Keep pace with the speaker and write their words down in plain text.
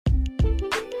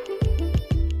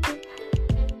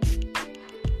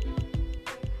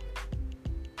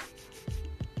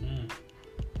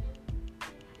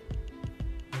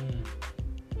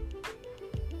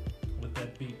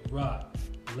rock.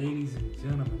 Ladies and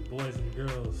gentlemen, boys and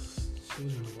girls,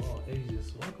 children of all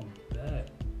ages, welcome back.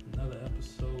 Another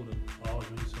episode of All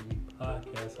Drinks With Me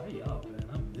podcast. How y'all, man?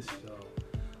 I miss y'all.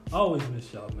 I always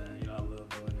miss y'all, man. You know, I love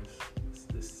doing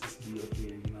this deal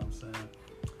here, you know what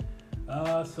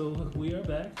I'm saying? So we are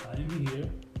back. I am here.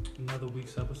 Another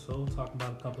week's episode, talking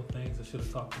about a couple of things I should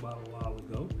have talked about a while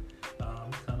ago.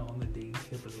 Kind of on the dating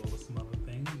tip as well as some other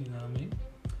things, you know what I mean?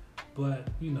 But,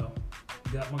 you know,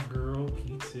 got my girl,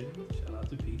 Pete's here. Shout out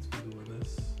to Pete for doing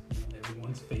this. You know,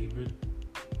 everyone's favorite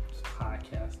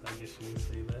podcast, I guess you would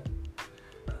say that.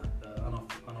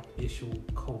 Unofficial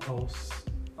co-host,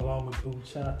 along with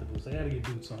Boots. Shout out to Boots. I gotta get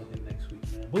Boots on here next week,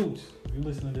 man. Boots, if you're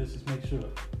listening to this, just make sure. You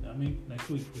know what I mean? Next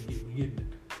week, we're getting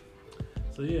it.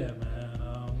 So, yeah, man.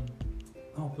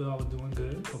 I hope y'all are doing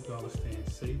good. Hope y'all are staying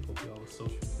safe. Hope y'all are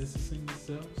social distancing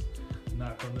yourselves. I'm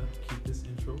not gonna keep this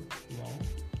intro long.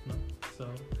 No. So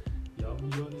y'all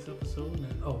enjoy this episode.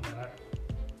 And I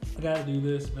gotta do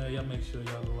this, man. Y'all make sure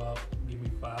y'all go out, give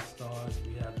me 5 stars.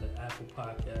 We have the Apple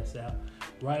Podcast app.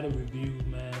 Write a review,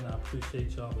 man. I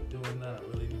appreciate y'all for doing that.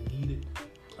 I really need it.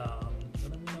 But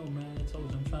let me know, man. I told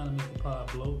you I'm trying to make the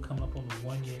pod blow. Coming up on the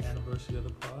 1-year anniversary of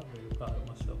the pod. Very proud of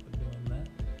myself for doing that.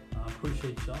 I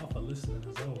appreciate y'all for listening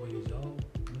as always, y'all.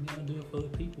 We gotta do it for the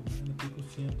people, man. The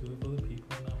people's champ, do it for the people.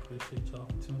 And I appreciate y'all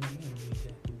for tuning in week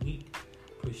after week.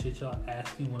 Appreciate y'all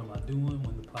asking what am I doing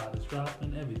when the pod is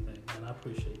dropping, everything. And I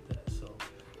appreciate that. So,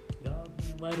 y'all,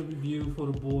 man, write a review for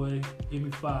the boy. Give me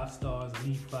 5 stars. I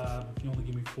need 5. If you only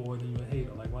give me 4, then you're a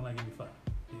hater. Like, why not give me 5?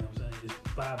 You know what I'm saying?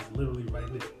 5 is literally right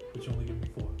there, but you only give me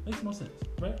 4. Makes no sense,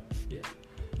 right? Yeah.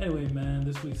 Anyway, man,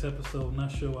 this week's episode,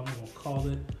 not sure what I'm going to call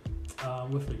it.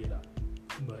 We'll figure it out.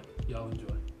 But y'all enjoy.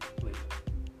 Later.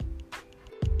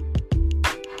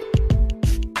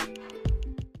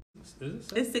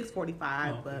 Is it It's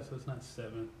 6:45, oh, but so it's not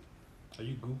 7. Are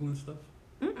you Googling stuff?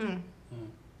 Mm-mm.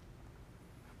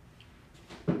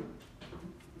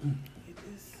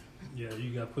 Yeah,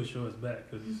 you got to push yours back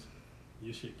because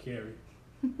your shit carry.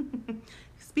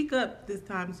 Speak up this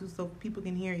time so people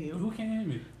can hear you. Who can hear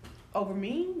me? Over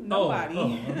me? Nobody. Oh,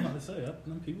 I was about to say,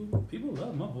 people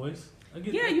love my voice.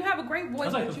 Yeah, you have a great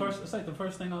voice. It's like the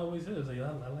first thing I always hear is like,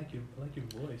 I like your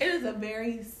voice. It is a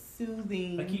very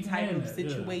soothing type of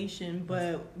situation, yeah.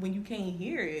 but when you can't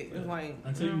hear it, it's like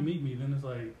until you meet me, then it's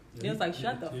like it's like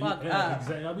shut the fuck up.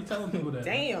 Exactly. I'll be telling people that.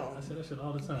 Damn. I say that shit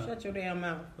all the time. Shut your damn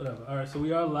mouth. Whatever. All right, so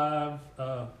we are live,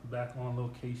 back on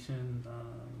location.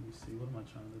 Let me see. What am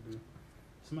I trying to do?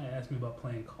 Somebody asked me about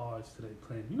playing cards today.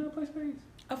 You know how to play spades?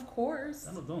 Of course.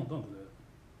 Don't do that.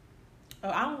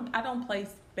 Oh, I don't play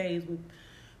spades with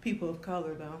people of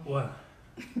color though. What?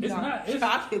 It's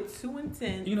not. It's too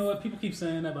intense. You know what? People keep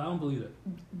saying that, but I don't believe it.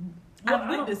 I've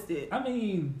witnessed it. I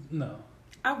mean, no.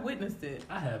 I've witnessed it.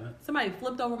 I haven't. Somebody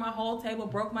flipped over my whole table,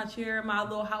 broke my chair in my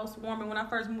little housewarming when I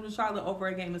first moved to Charlotte over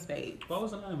a game of spades. Why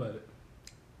wasn't I about it?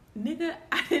 Nigga,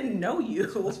 I didn't know you.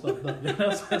 That's fucked up. Yeah,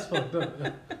 that's fucked up.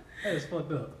 Yeah. That is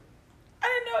fucked up. I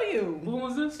didn't know you. When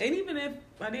was this? And even if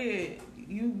I did,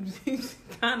 you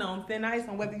kind of on thin ice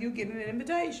on whether you getting an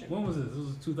invitation. When was this? This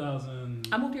was 2000.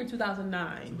 I moved here in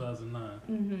 2009. 2009.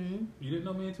 Mm-hmm. You didn't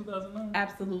know me in 2009?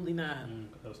 Absolutely not.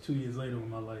 That was 2 years later when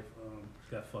my life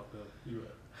got fucked up. You're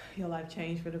right. Your life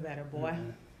changed for the better, boy.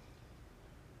 Mm-hmm.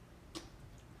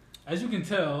 As you can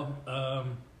tell,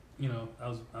 you know, I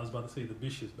was about to say the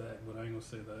bitch is back, but I ain't gonna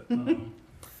say that.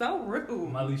 So rude.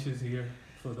 Mylie is here.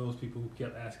 For those people who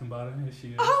kept asking about it, here she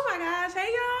is. Oh my gosh,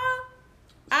 hey y'all.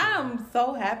 I'm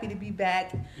so happy to be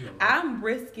back. I'm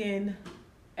risking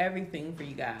everything for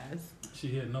you guys.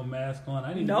 She had no mask on.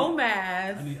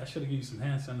 Mask. I should have given you some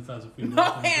hand sanitizer for you. No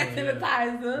hand sanitizer.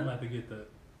 I'm gonna have to get that.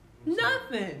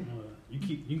 Nothing.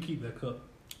 You keep that cup.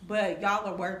 But y'all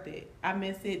are worth it. I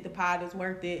miss it. The pod is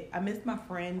worth it. I miss my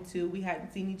friend too. We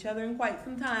hadn't seen each other in quite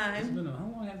some time.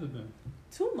 How long has it been?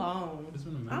 Too long. It's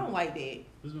been a minute. I don't like that.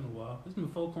 It's been a while. It's been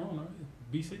before Corona,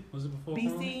 right? BC? Was it before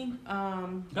BC?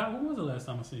 Corona? God, when was the last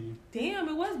time I seen you? Damn,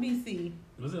 it was BC.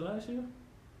 Was it last year?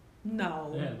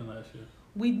 No. It had been last year.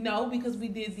 We know because we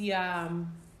did the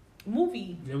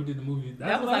movie. Yeah, we did the movie.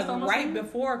 That was like right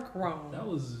before Corona. That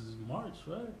was March,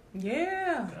 right?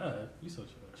 Yeah. God, you so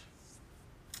trash.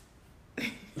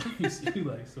 you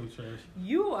like so trash.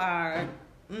 You are.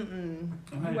 You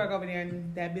work over there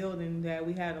in that building that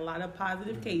we had a lot of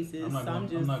positive cases. I'm not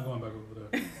going back over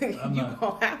there. You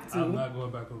gonna have to. I'm not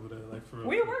going back over there. Like for real.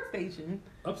 Where your workstation?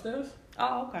 Upstairs.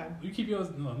 Oh, okay. You keep yours.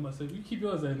 No, I'm gonna say you keep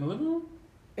yours in the living room.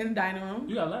 In the dining room.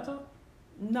 You got a laptop?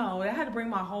 No, I had to bring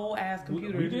my whole ass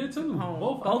computer. We did too. Home.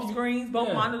 Both screens,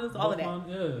 both monitors, all of that.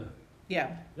 Yeah.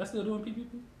 Yeah. Y'all still doing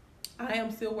PPP? I am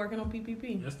still working on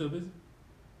PPP. Y'all still busy?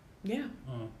 Yeah.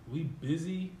 We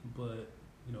busy, but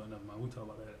you know, never mind. We talk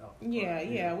about that out.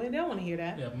 Yeah. We don't want to hear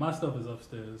that. Yeah, my stuff is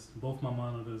upstairs. Both my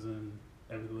monitors and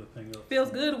every little thing else.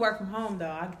 Feels good to work from home,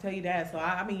 though. I can tell you that. So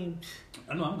I mean,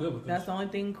 I know I'm good with this. That's the only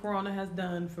thing Corona has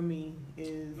done for me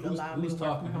is allow me to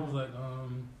work from home. He was like,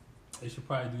 they should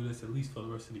probably do this at least for the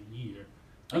rest of the year.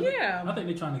 I think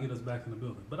they're trying to get us back in the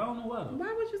building, but I don't know why though.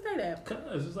 Why would you say that?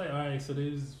 Because it's like, all right,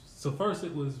 so first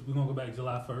it was we're gonna go back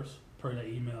July 1st per that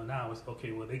email. Now it's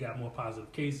okay. Well, they got more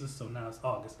positive cases, so now it's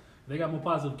August. If they got more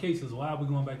positive cases. Why are we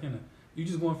going back in there? You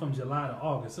just going from July to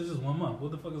August. It's just 1 month.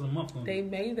 What the fuck is a month going to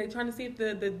do? They trying to see if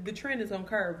the trend is on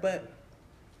curve, but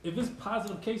if it's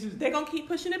positive cases, they're gonna keep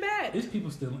pushing it back. It's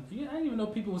people still. I didn't even know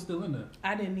people were still in there.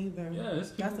 I didn't either. Yeah,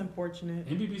 that's unfortunate.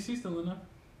 NBBC still in there.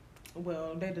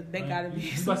 Well, they gotta be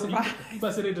you supervised. You about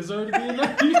to say they deserve to be in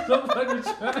there? You so fucking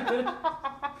trash.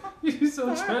 You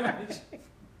so trash.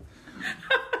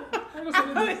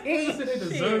 I say they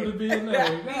deserve to be in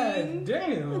there. God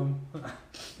damn.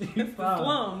 You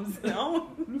slums.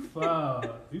 You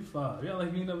filed. Yeah,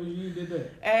 like you did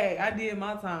that. Hey, I did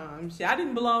my time. Shit, I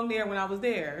didn't belong there when I was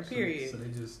there. Period. So they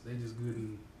just good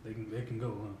and they can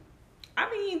go, huh? I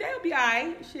mean, they'll be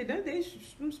alright. Shit, they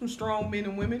some strong men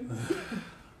and women.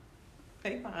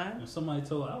 They fine. And somebody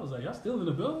told, I was like, y'all still in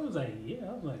the building? I was like, yeah.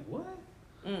 I was like, what?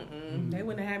 They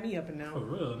wouldn't have had me up and down. For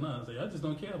real, no. I was like, y'all just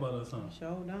don't care about us, huh?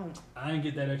 Sure don't. I didn't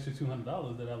get that extra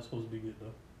 $200 that I was supposed to be getting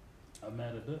though. I'm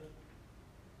mad at that.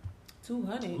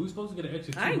 200. We were supposed to get an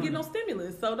extra $200. I ain't get no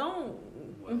stimulus, so don't.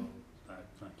 Well, I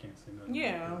can't say nothing.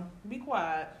 Yeah, be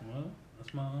quiet. Well,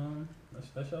 that's my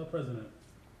that's y'all president.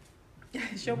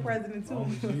 It's your president too. As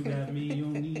long as you got me, you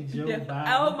don't need Joe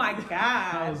Biden. Oh my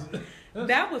God.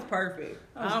 That was perfect.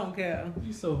 I don't care.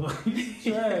 You so trash.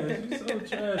 You so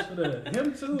trash for that.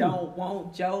 Him too. Don't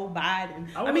want Joe Biden.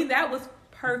 I mean, that was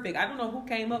perfect. I don't know who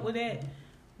came up with that,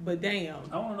 but damn.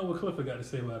 I want to know what Clifford got to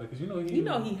say about it because he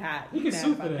hot. He can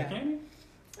sue for that, can't he?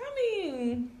 I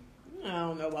mean, I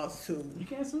don't know about sue. You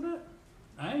can't sue that.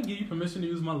 I ain't give you permission to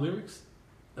use my lyrics.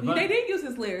 They did use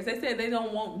his lyrics. They said they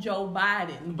don't want Joe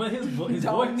Biden. But his voice.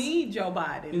 Don't need Joe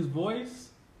Biden. His voice,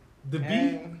 the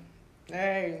beat.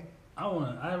 Hey. I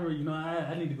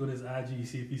need to go to his IG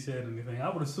see if he said anything. I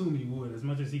would assume he would, as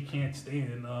much as he can't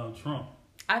stand Trump.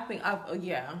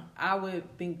 I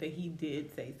would think that he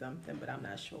did say something, but I'm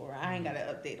not sure. I ain't got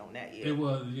an update on that yet. It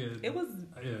was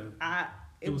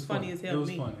It was funny as hell. It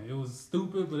was funny. It was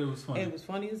stupid, but it was funny. It was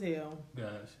funny as hell. Gosh,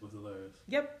 it was hilarious.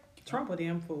 Yep, Trump a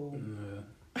damn fool. Yeah.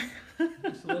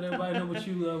 Just let everybody know what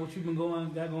you've been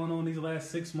got going on these last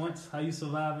 6 months. How you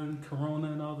surviving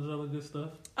Corona and all this other good stuff.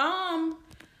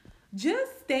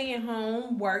 Just staying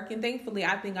home, working. Thankfully,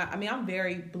 I'm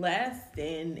very blessed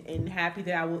and happy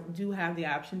that I do have the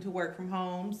option to work from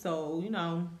home. So,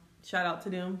 shout out to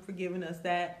them for giving us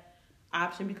that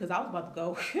option because I was about to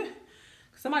go.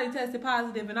 Somebody tested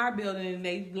positive in our building and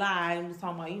they lied and was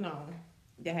talking about,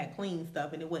 they had clean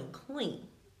stuff and it wasn't clean.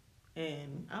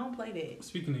 And I don't play that.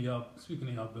 Speaking of y'all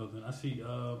building, I see, I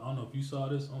don't know if you saw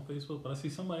this on Facebook, but I see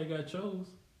somebody got chose.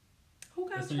 Who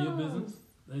got chose? That's in your business?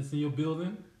 That's in your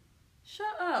building? Shut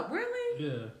up! Really?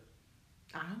 Yeah.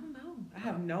 I don't know. I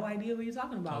have no idea what you're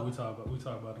talking about. We talk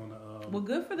about on the. Well,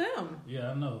 good for them. Yeah,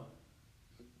 I know.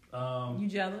 You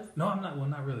jealous? No, I'm not. Well,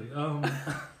 not really. I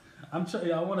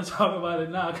want to talk about it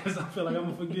now because I feel like I'm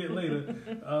gonna forget later.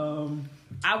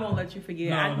 I won't let you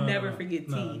forget. I never forget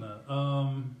tea.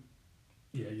 No.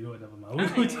 Yeah, you know what? Never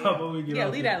mind. We talk when we get. Yeah,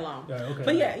 leave that alone. Yeah, okay.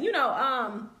 But yeah,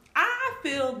 I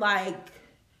feel like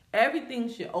everything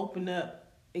should open up.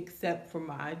 Except for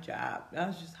my job.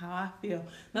 That's just how I feel.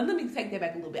 Now, let me take that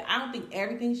back a little bit. I don't think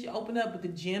everything should open up, but the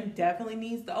gym definitely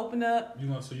needs to open up.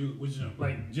 Which gym?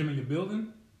 Like, gym in your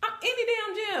building? Any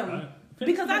damn gym.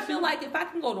 Because I feel like if I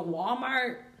can go to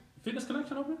Walmart. Fitness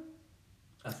Connection open?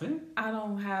 I think. I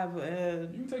don't have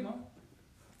You can take one.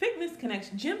 Fitness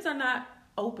Connection. Gyms are not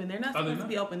open. They're not supposed to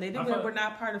be open. We're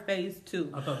not part of phase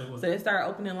 2. I thought they were. So they started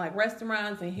opening like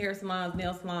restaurants and hair salons,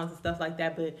 nail salons and stuff like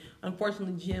that. But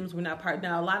unfortunately, gyms were not part.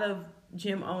 Now, a lot of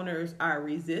gym owners are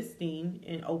resisting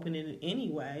and opening it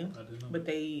anyway. I didn't know. But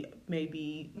they may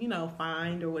be,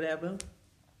 fined or whatever.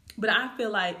 But I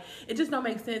feel like it just don't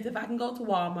make sense. If I can go to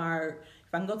Walmart,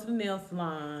 if I can go to the nail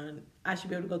salon, I should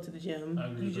be able to go to the gym.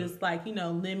 You just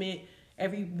limit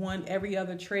every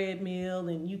other treadmill,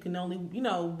 and you can only,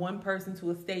 one person to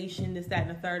a station, this, that,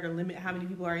 and the third, or limit how many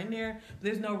people are in there. But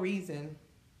there's no reason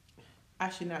I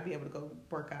should not be able to go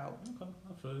work out. Okay,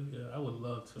 I feel you. Yeah, I would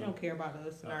love to. They don't care about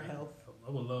us and our health. I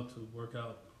would love to work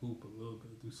out, hoop a little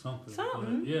bit, do something.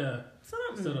 Something. But yeah.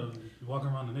 Something. Instead of walking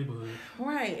around the neighborhood.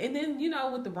 Right. And then,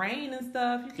 with the rain and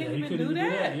stuff, you can't even do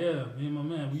that. Yeah, me and my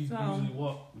man, we usually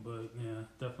walk, but yeah,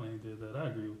 definitely did that. I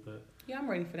agree with that. Yeah, I'm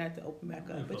ready for that to open back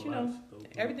up. But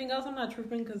everything else I'm not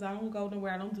tripping because I don't go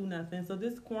nowhere. I don't do nothing. So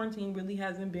this quarantine really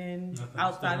hasn't been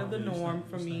outside of the norm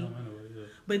for me.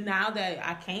 But now that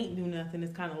I can't do nothing,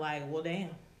 it's kind of like, well, damn.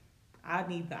 I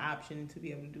need the option to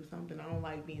be able to do something. I don't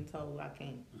like being told I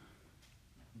can't.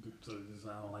 So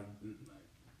I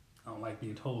don't like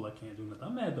being told I can't do nothing.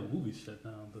 I'm mad the movies shut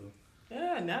down though.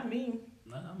 Yeah, not me.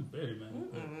 Nah, I'm very mad.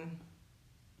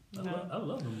 I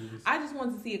love the movies. I just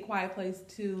want to see A Quiet Place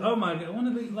too. Oh my god!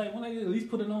 When they at least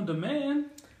put it on demand?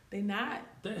 They not.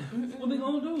 What they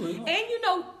gonna do?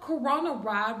 And Corona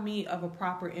robbed me of a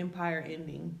proper Empire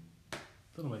ending.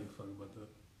 Don't nobody fuck about that.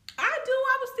 I do.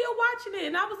 I was still watching it,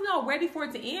 and I was ready for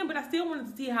it to end, but I still wanted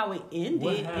to see how it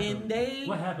ended.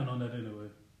 What happened on that anyway?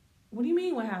 What do you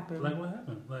mean? What happened? Like what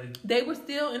happened? Like they were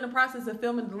still in the process of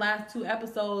filming the last 2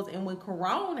 episodes, and when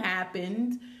Corona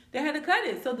happened, they had to cut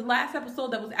it. So the last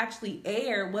episode that was actually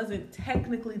aired wasn't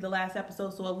technically the last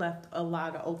episode, so it left a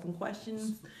lot of open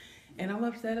questions, and I'm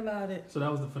upset about it. So that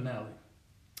was the finale,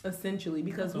 essentially,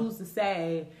 because who's to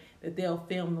say that they'll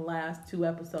film the last 2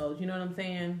 episodes? You know what I'm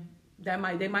saying? They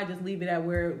might just leave it at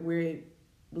where it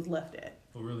was left at.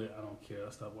 Well, really, I don't care.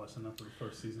 I stopped watching after the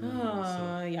first season.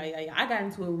 Yeah. I got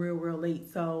into it real late,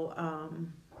 so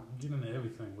I'm getting into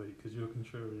everything late because you're a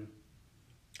contrarian.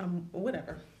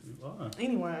 Whatever. You are.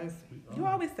 Anyways, you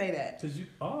always say that. Because you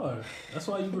are. That's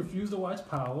why you refuse to watch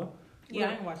Power. Yeah,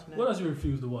 I ain't watching that. What else you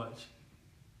refuse to watch?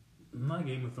 Not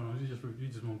Game of Thrones. You just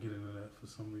won't get into that for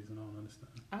some reason. I don't understand.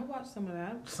 I watched some of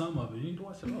that. Some of it. You need to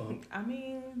watch it all. I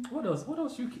mean, what else? What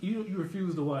else you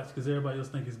refuse to watch because everybody else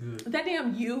think it's good? That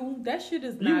damn that shit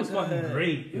is not good. You was fucking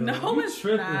great. Yo. No, it's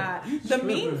not. The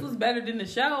memes was better than the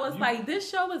show. It's like this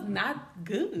show is not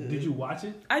good. Did you watch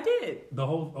it? I did. The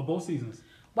whole of both seasons.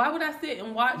 Why would I sit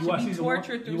and watch and be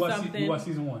tortured through something? You watched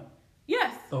season 1?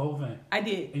 Yes. The whole thing? I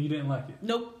did. And you didn't like it?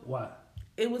 Nope. Why?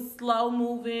 It was slow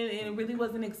moving and it really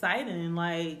wasn't exciting.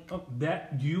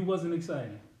 That you wasn't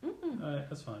exciting? Mm-mm. All right,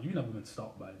 that's fine. You've never been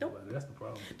stalked by anybody. That's the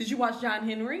problem. Did you watch John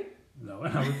Henry? No,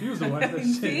 I refuse to watch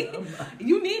that shit.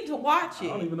 You need to watch it. I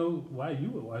don't even know why you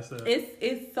would watch that.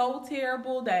 It's so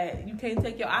terrible that you can't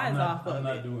take your eyes off of it. I'm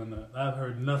not doing that. I've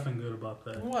heard nothing good about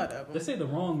that. Whatever. They say The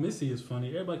Wrong Missy is funny.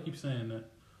 Everybody keeps saying that.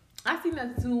 I seen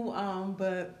that too,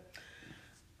 but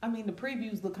I mean the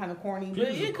previews look kind of corny. But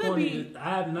it could be.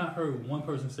 I have not heard one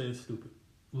person say it's stupid.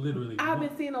 Literally, I've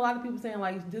been seeing a lot of people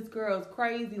saying this girl is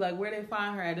crazy. Where they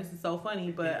find her at? This is so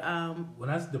funny. But when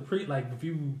that's the if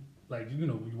you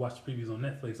you watch the previews on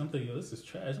Netflix, I'm thinking, this is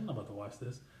trash. I'm not about to watch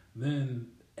this. Then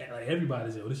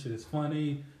everybody's this shit is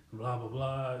funny. Blah blah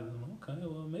blah. Okay,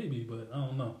 well maybe, but I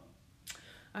don't know.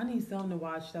 I need something to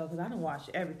watch though, because I don't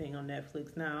watch everything on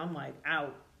Netflix now. I'm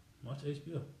out. Watch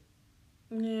HBO.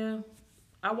 Yeah,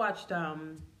 I watched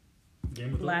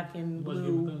Black and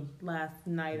Blue last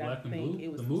night. I think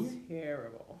it was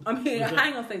terrible. I mean, I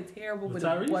ain't gonna say terrible, but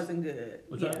it wasn't good.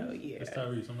 Yeah. It's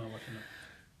Tyrese. I'm not watching that.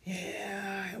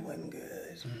 Yeah, it wasn't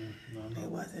good. No, it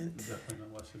wasn't. Definitely not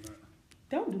watching that.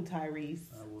 Don't do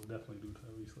Tyrese. I will definitely do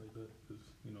Tyrese like that because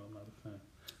I'm not a fan.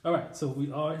 All right, so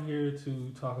we are here to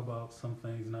talk about some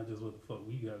things, not just what the fuck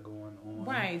we got going on.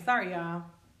 Right. Sorry, y'all.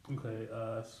 Okay,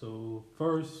 so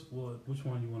first, which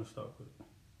one you want to start with?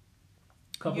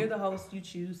 You're the host, you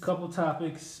choose. Couple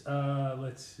topics.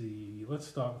 Let's see. Let's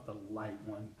start with the light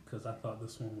one because I thought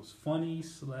this one was funny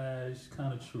 /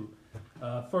 kind of true.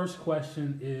 First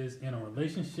question is, in a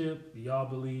relationship, do y'all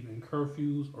believe in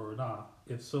curfews or not?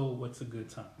 If so, what's a good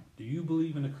time? Do you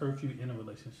believe in a curfew in a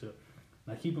relationship?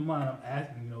 Now keep in mind, I'm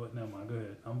asking, you know what, never mind, go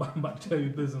ahead. I'm about to tell you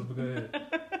business, but go ahead.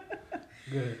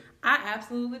 Go ahead. I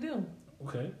absolutely do.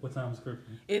 Okay, what time is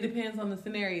curfew? It depends on the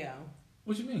scenario.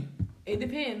 What you mean? It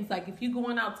depends. If you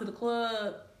going out to the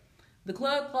club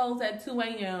closed at 2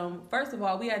 a.m. First of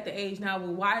all, we at the age now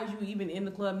where why is you even in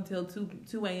the club until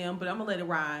 2 a.m.? But I'm going to let it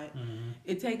ride.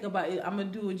 Mm-hmm. I'm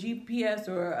going to do a GPS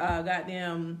or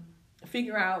goddamn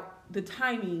figure out the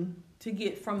timing to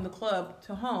get from the club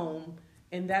to home,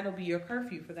 and that'll be your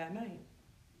curfew for that night.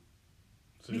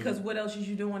 So because what else is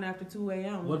you doing after 2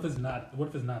 a.m.? What if it's not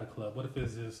a club? What if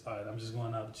it's just, all right, I'm just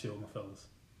going out to chill with my fellas?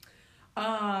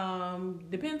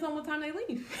 Depends on what time they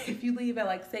leave. If you leave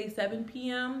at say 7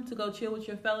 p.m. to go chill with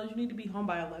your fellas, you need to be home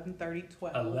by 11:30,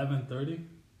 12. 11:30?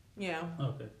 Yeah.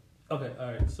 Okay,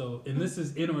 all right. So, and this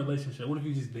is in a relationship. What if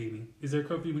you're just dating? Is there a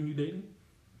curfew when you're dating?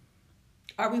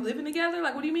 Are we living together?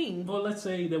 What do you mean? Well, let's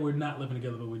say that we're not living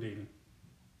together, but we're dating.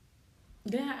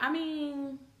 Yeah, I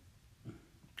mean,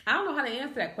 I don't know how to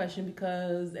answer that question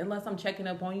because unless I'm checking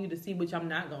up on you to see, which I'm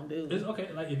not gonna do. It's okay.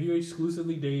 Like if you're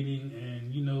exclusively dating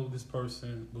and you know this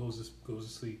person goes to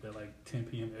sleep at like 10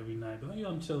 p.m. every night, but like,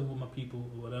 I'm chilling with my people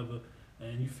or whatever,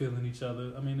 and you feeling each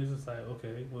other. I mean, it's just like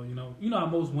okay, well, you know how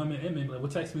most women and men like,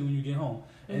 well, text me when you get home,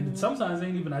 and sometimes it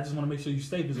ain't even. I just want to make sure you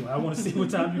stay because I want to see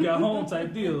what time you got home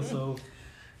type deal. So,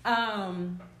 I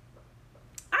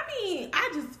mean, I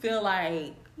just feel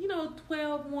like.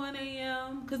 12, 1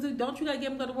 a.m. Because don't you got to get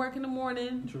them to go to work in the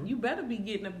morning? True. You better be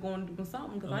getting up going doing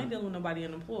something because I ain't dealing with nobody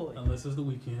unemployed. Unless it's the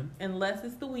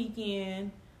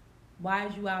weekend. Why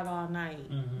is you out all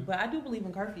night? Mm-hmm. But I do believe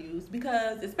in curfews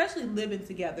because, especially living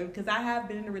together, because I have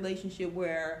been in a relationship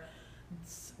where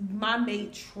my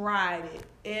mate tried it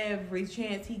every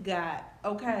chance he got.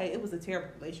 Okay, it was a terrible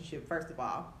relationship, first of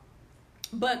all.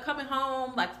 But coming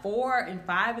home like 4 and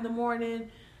 5 in the morning...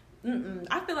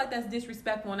 I feel like that's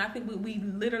disrespectful, and I think we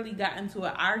literally got into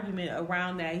an argument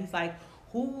around that. He's like,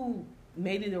 "Who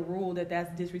made it a rule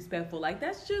that's disrespectful?" Like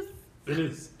that's just it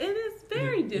is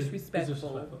very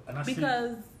disrespectful. And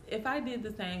because if I did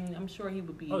the same, I'm sure he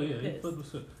would be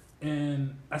pissed.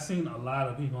 And I seen a lot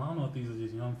of people. I don't know if these are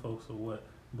just young folks or what,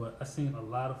 but I seen a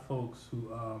lot of folks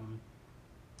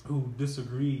who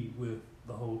disagree with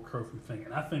the whole curfew thing,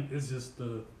 and I think it's just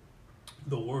the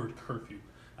word curfew.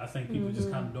 I think people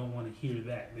just kind of don't want to hear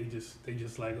that. They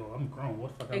just like, oh, I'm grown.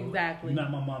 What the fuck? Exactly. You're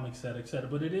not my mom, et cetera, et cetera.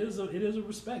 But it is a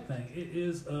respect thing. It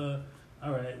is all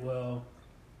right. Well,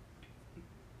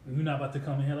 you're not about to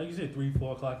come in here like you said 3,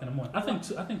 4 o'clock in the morning. I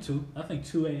think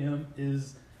 2 a.m.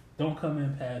 is don't come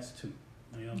in past 2.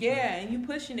 You know and you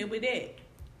pushing it with it.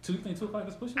 2? You think 2 o'clock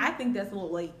is pushing? I think that's a little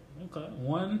late. Okay.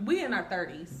 1. We in our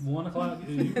 30s. 1 o'clock.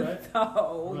 You right?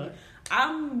 So. Right.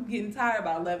 I'm getting tired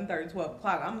about 11:30, 12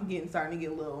 o'clock. I'm starting to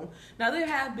get a little. Now, there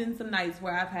have been some nights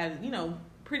where I've had,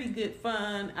 pretty good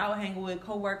fun out hanging with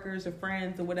coworkers or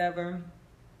friends or whatever.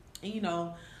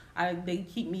 And, they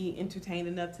keep me entertained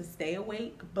enough to stay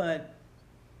awake. But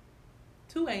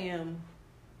 2 a.m.,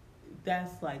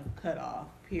 that's like cut off,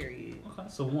 period. Okay.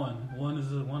 So 1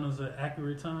 is an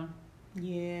accurate time?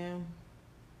 Yeah.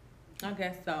 I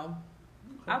guess so.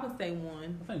 Okay. I would say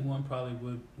 1. I think 1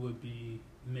 probably would be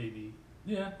maybe.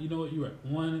 Yeah, you know what? You're right.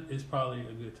 1 is probably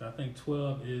a good time. I think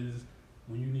 12 is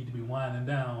when you need to be winding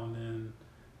down. And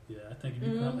yeah, I think if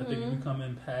you come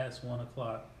in past 1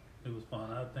 o'clock, it was fun.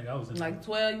 I think I was in like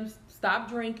 12. You stop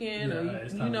drinking, or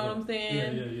you know what I'm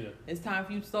saying? Yeah. It's time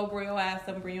for you to sober your ass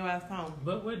up and bring your ass home.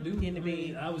 But where do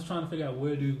I was trying to figure out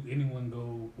where do anyone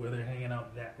go where they're hanging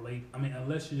out that late? I mean,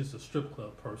 unless you're just a strip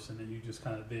club person and you're just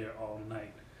kind of there all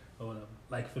night. Or whatever.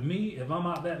 Like for me, if I'm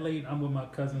out that late, I'm with my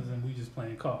cousins and we just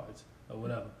playing cards or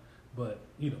whatever. But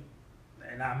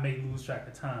and I may lose track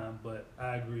of time. But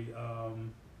I agree.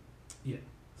 Yeah.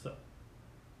 So.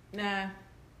 Nah.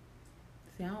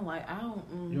 See, I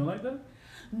don't. You don't like that?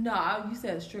 No, you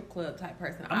said a strip club type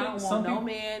person. I don't want no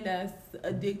man that's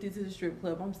addicted to the strip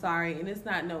club. I'm sorry, and it's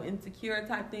not no insecure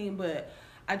type thing, but.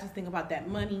 I just think about that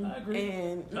money. I agree.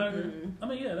 I agree. I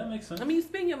mean, yeah, that makes sense. I mean, you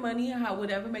spend your money how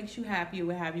whatever makes you happy or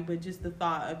what have you, but just the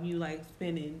thought of you like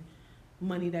spending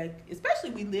money that,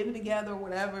 especially we living together or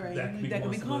whatever, and that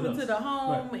could be coming to the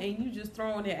home and you just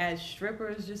throwing it as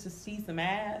strippers just to see some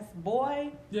ass,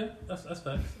 boy. Yeah, that's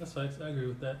facts. That's facts. I agree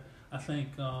with that. I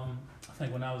think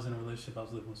when I was in a relationship, I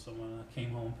was living with someone. I came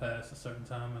home past a certain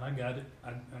time, and I got it.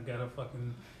 I got a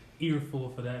fucking earful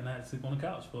for that, and I had to sleep on the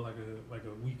couch for like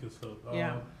a week or so.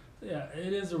 Yeah,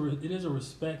 it is a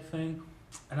respect thing,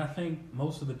 and I think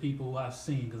most of the people who I've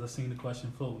seen, because I've seen the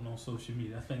question floating on social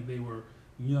media, I think they were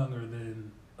younger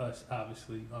than us,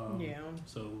 obviously.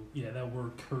 So yeah, that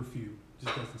word curfew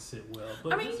just doesn't sit well.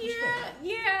 But I mean,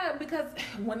 yeah, because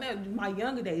my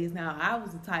younger days now, I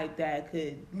was the type that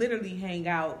could literally hang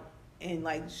out and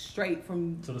like straight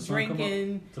from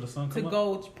drinking to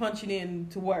go punching in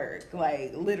to work,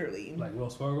 like literally. Like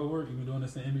Wells Fargo work? You been doing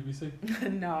this in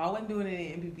MBBC? No, I wasn't doing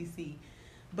it in MBBC.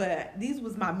 But these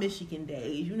was my Michigan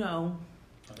days, when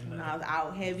I was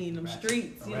out heavy in them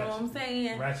streets, you know what I'm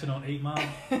saying? Ratchet on 8 Mile.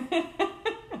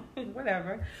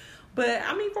 Whatever. But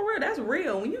I mean, for real, that's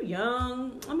real. When you're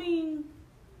young, I mean,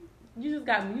 you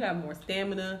got more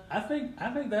stamina. I think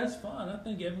that's fun. I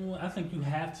think you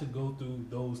have to go through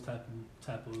those type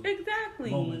of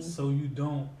moments so you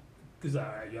don't. Because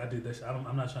I did that shit.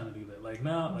 I'm not trying to do that. Like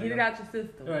now, get it out your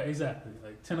system. Right, exactly.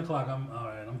 Like 10 o'clock,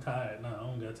 I'm tired. No, I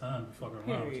don't got time to fuck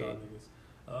around with y'all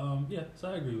niggas. Yeah, so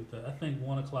I agree with that. I think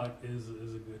 1 o'clock is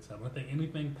a good time. I think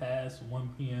anything past 1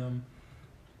 p.m.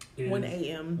 is 1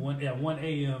 a.m. 1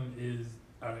 a.m. is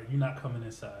all right. You're not coming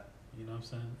inside. You know what I'm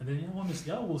saying? And then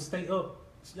y'all will stay up.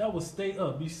 Y'all will stay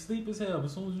up. You sleep as hell.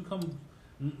 As soon as you come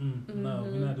No,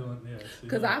 we're not doing that.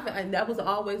 Because and that was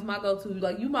always my go-to.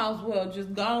 Like, you might as well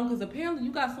just go on, because apparently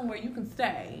you got somewhere you can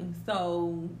stay.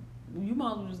 So you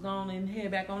might as well just go on and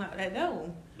head back on out that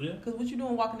door. Yeah. Because what you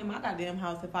doing walking in my goddamn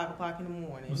house at 5 o'clock in the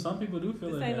morning? Well, some people do feel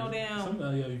this like ain't that.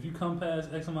 no damn. If you come past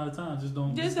X amount of time, just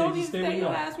don't even stay your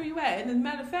ass where you at. And as a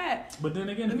matter of fact, but then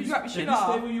again, let me drop your if shit you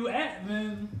off. stay where you at,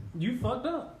 then you fucked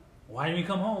up. Why didn't you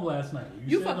come home last night?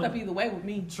 You fucked up either way with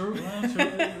me. True, man.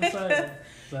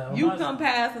 True. You come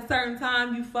past a certain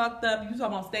time, you fucked up. You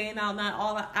talking about staying out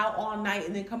all night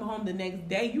and then coming home the next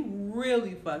day. You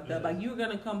really fucked up. Like, you're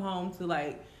gonna come home to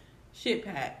like shit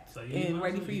packed and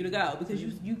ready for you to go, because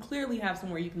you clearly have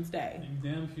somewhere you can stay.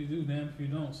 You damn if you do, damn if you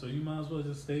don't. So you might as well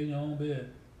just stay in your own bed.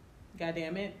 God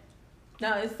damn it.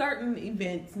 Now, it's certain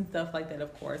events and stuff like that,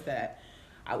 of course, that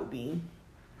I would be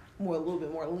a little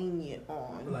bit more lenient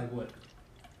on. Like what?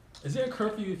 Is there a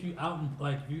curfew if you out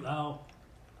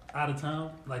of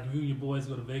town? Like, if you and your boys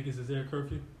go to Vegas, is there a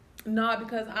curfew? No,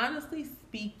 because honestly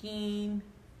speaking,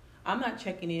 I'm not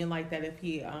checking in like that if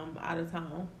he out of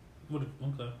town.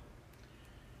 Okay.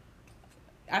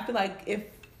 I feel like if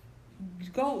you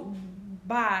go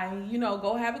by,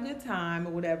 go have a good time or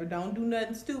whatever. Don't do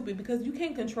nothing stupid, because you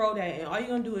can't control that, and all you're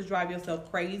gonna do is drive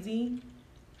yourself crazy,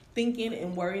 thinking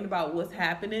and worrying about what's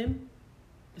happening.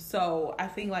 So I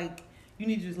think like you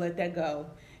need to just let that go.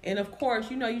 And of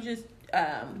course, you just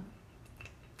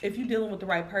if you're dealing with the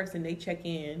right person, they check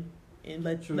in and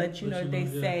let you know they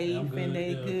safe and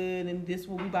they good, and this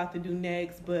what we about to do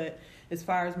next. But as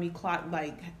far as me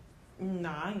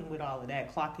I ain't with all of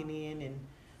that clocking in and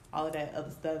all of that other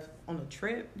stuff on a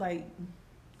trip. Like,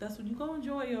 that's when you go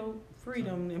enjoy your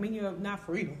freedom. I mean, you're not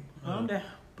freedom. I'm down,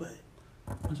 but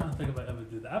I'm trying to think if I ever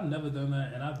did that. I've never done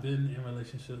that, and I've been in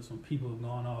relationships when people have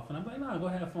gone off, and I'm like, nah, go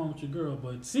have fun with your girl.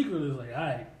 But secretly, it's like, all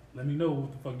right, let me know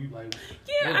what the fuck you like.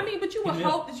 Yeah, I mean, but you would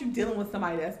hope that you're dealing with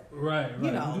somebody that's right.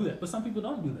 You do that, but some people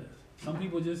don't do that. Some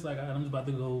people just like, I'm just about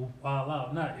to go wild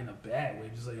out, not in a bad way,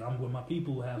 just like, I'm with my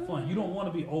people, have fun. You don't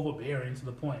want to be overbearing to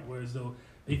the point where as though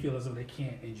they feel as though they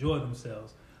can't enjoy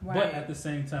themselves. Right. But at the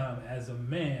same time, as a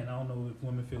man, I don't know if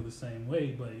women feel the same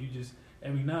way, but you just,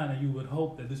 every now and then, you would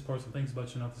hope that this person thinks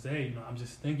about you enough to say, hey, I'm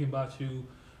just thinking about you.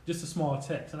 Just a small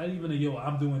text. Not even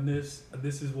I'm doing this.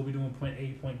 This is what we're doing, point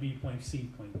A, point B, point C,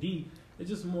 point D. It's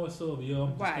just more so of,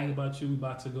 I'm just thinking about you, we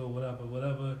about to go,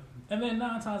 whatever. And then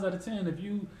 9 times out of 10, if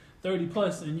you 30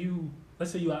 plus and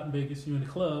let's say you out in Vegas, you're in the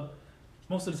club,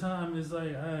 most of the time it's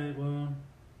like, all right, well,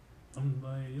 I'm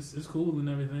like, it's cool and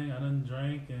everything. I done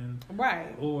drank and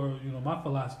or my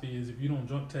philosophy is, if you don't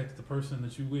drunk text the person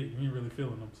that you with, you ain't really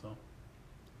feeling them. So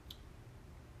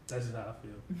that's just how I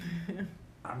feel.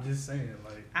 I'm just saying,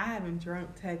 like, I haven't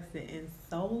drunk texted in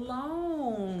so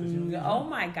long. Oh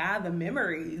my God, the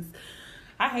memories.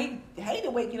 I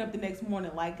hated waking up the next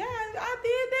morning like, God, I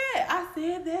did that. I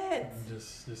said that. I'm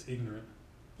just ignorant.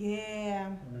 Yeah.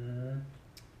 Mm-hmm.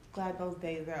 Glad those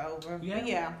days are over.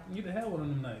 Yeah. You get to have one of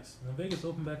them nights. When Vegas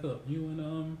open back up, you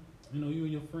and you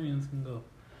and your friends can go.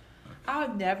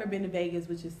 I've never been to Vegas,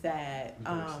 which is sad.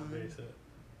 Very sad.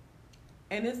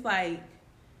 And it's like,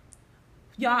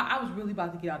 y'all, I was really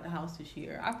about to get out the house this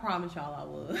year. I promise y'all I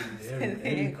was.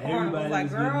 Everybody was like,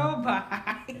 girl,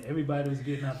 bye. Everybody was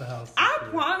getting out the house. I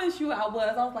promise you I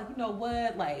was. I was like, you know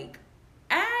what? Like,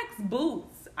 ask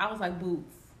Boots. I was like,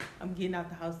 Boots, I'm getting out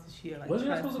the house this year. Like,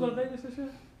 wasn't you supposed to go to Vegas this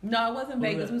year? No, it wasn't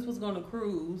Vegas. We were supposed to go on a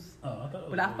cruise. Oh, I thought it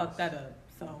was But I fucked that up.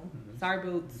 So, sorry,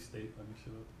 Boots. You stayed, let me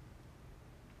show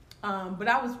up. But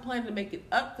I was planning to make it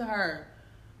up to her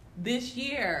this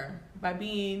year by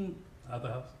being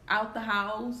out the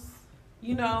house, This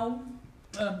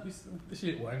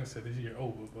year, well, I ain't gonna say this year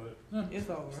over, but it's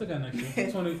over. Still got next year.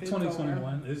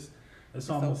 2021. It's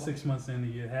almost 6 months in the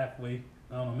year, halfway.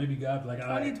 I don't know. Maybe God be like,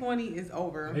 2020 is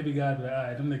over. Maybe God be like, all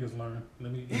right, them niggas learn.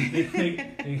 They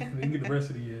can get the rest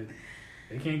of the year.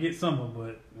 They can't get summer,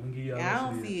 but we can get y'all. I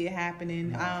don't see it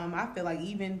happening. No. I feel like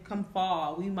even come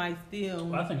fall, we might still.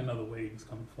 Well, I think another wave is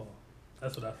coming fall.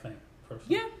 That's what I think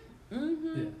personally. Yeah.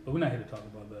 Mm-hmm. Yeah, but we're not here to talk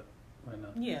about that right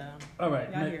now. Yeah. All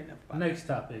right. Next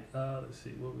topic. Let's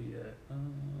see what we at.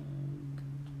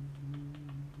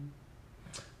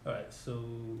 All right. So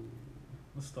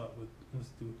let's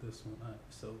do this one. All right.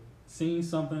 So seeing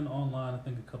something online. I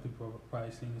think a couple people have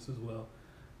probably seen this as well.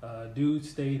 Dude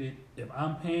stated, "If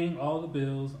I'm paying all the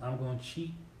bills, I'm going to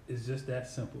cheat. It's just that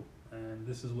simple." And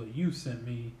this is what you sent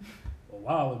me a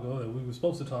while ago that we were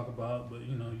supposed to talk about, but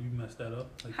you messed that up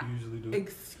like you usually do.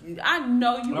 I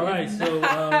know you are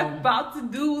not about to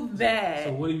do that.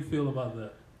 So what do you feel about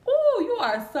that? Ooh, you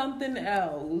are something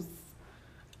else.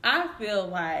 I feel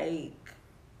like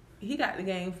he got the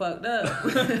game fucked up.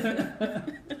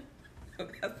 That's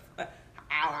what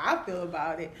how I feel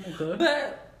about it. Okay.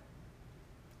 But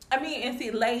I mean, and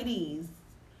see, ladies,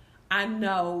 I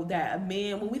know that a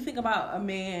man, when we think about a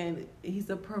man, he's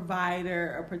a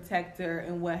provider, a protector,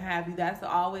 and what have you. That's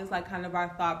always like kind of our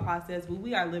thought process. But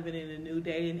we are living in a new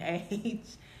day and age.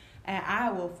 And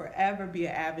I will forever be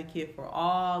an advocate for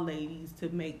all ladies to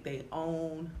make their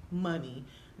own money.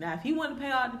 Now, if he want to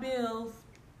pay all the bills,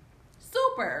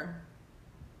 super,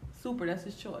 that's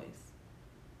his choice.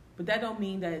 But that don't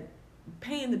mean that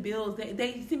paying the bills,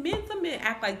 some men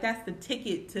act like that's the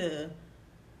ticket to,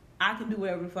 I can do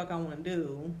whatever the fuck I want to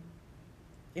do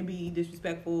and be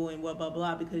disrespectful and blah, blah,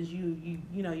 blah, because you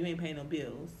ain't paying no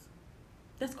bills.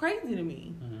 That's crazy to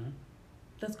me. Mm-hmm.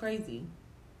 That's crazy.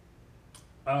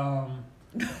 I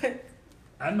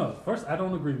know. First, I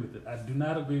don't agree with it. I do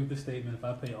not agree with the statement, if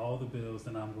I pay all the bills,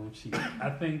 then I'm going to cheat. I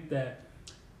think that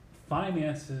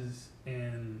finances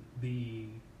and the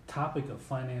topic of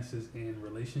finances in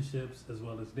relationships as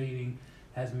well as dating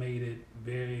has made it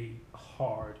very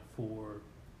hard for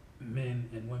men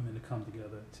and women to come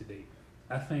together to date.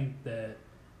 I think that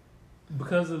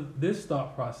because of this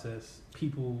thought process,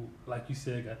 people, like you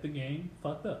said, got the game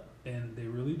fucked up, and they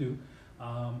really do.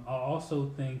 I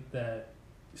also think that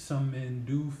some men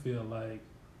do feel like,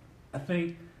 I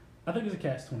think it's a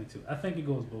catch-22. I think it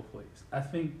goes both ways. I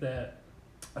think that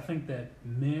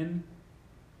men,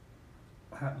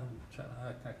 how can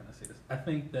I say this? I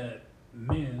think that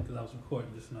men, because I was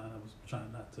recording just now, and I was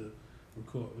trying not to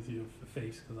record with your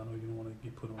face because I know you don't want to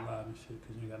get put on live and shit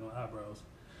because you ain't got no eyebrows.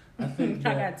 I think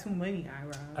I got too many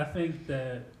eyebrows. I think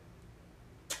that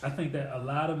a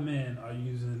lot of men are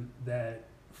using that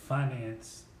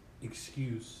finance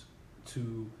excuse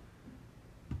to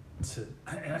and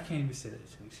I can't even say that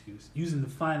it's an excuse, using the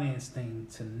finance thing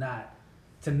to not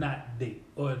date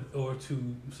or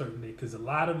to certain date, because a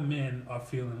lot of men are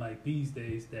feeling like these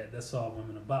days that's all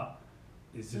women about.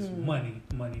 It's just money.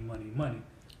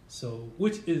 So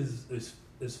which is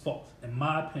false. In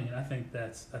my opinion, I think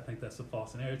that's a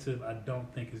false narrative. I don't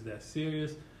think it's that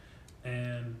serious.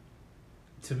 And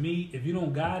to me, if you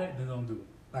don't got it, then don't do it.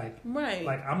 Like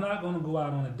I'm not gonna go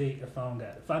out on a date if I don't got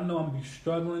it. If I know I'm gonna be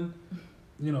struggling,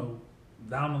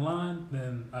 down the line,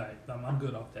 then all right, I'm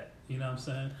good off that. You know what I'm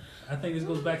saying? I think this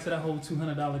goes back to that whole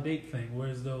 $200 date thing,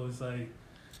 whereas though it's like,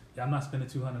 I'm not spending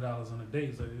 $200 on a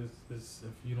date. So it's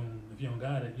if you don't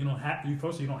got it, you don't have.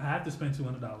 First, you don't have to spend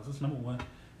 $200. That's number one,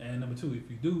 and number two,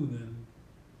 if you do, then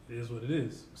it is what it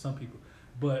is. Some people,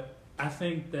 but I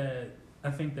think that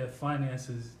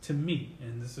finances, to me,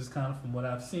 and this is kind of from what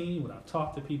I've seen, what I've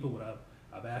talked to people, what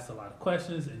I've asked a lot of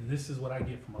questions, and this is what I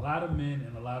get from a lot of men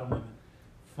and a lot of women.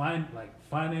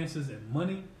 Finances and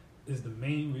money is the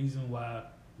main reason why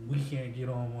we can't get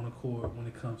on one accord when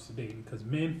it comes to dating, because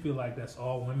men feel like that's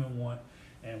all women want,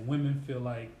 and women feel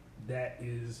like that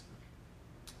is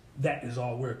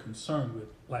all we're concerned with.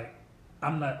 Like,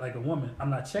 I'm not like a woman. I'm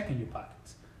not checking your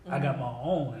pockets. Mm-hmm. I got my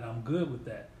own, and I'm good with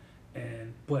that.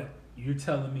 But you're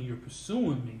telling me you're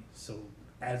pursuing me, so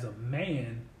as a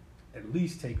man, at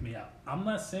least take me out. I'm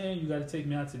not saying you got to take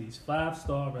me out to these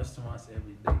 5-star restaurants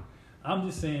every day. I'm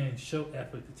just saying show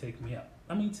effort to take me out.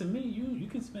 I mean, to me, you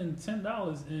can spend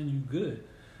 $10 and you good.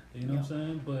 You know what I'm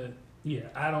saying? But yeah,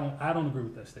 I don't agree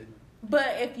with that statement.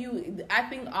 But I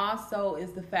think also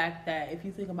is the fact that if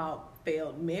you think about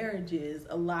failed marriages,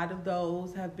 a lot of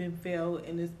those have been failed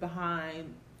and it's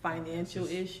behind financial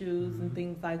issues and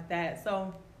things like that.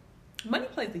 So money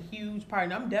plays a huge part,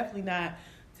 and I'm definitely not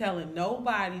telling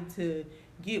nobody to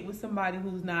get with somebody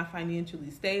who's not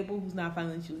financially stable, who's not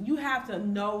financially. You have to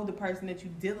know the person that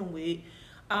you're dealing with.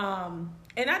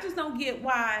 And I just don't get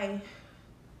why.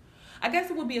 I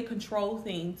guess it would be a control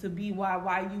thing to be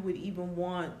why you would even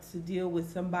want to deal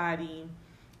with somebody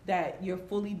that you're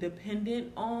fully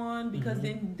dependent on, because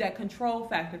then that control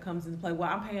factor comes into play. Well,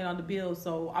 I'm paying all the bills,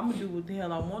 so I'm going to do what the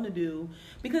hell I want to do.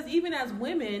 Because even as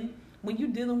women, when you're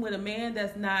dealing with a man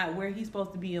that's not where he's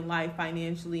supposed to be in life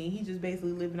financially, and he's just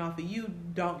basically living off of you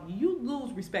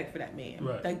lose respect for that man.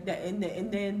 Right. Like that,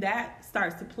 and then that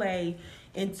starts to play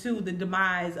into the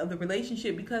demise of the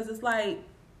relationship, because it's like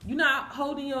you're not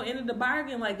holding your end of the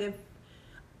bargain. Like, if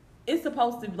it's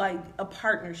supposed to, like, a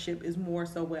partnership is more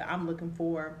so what I'm looking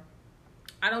for.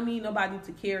 I don't need nobody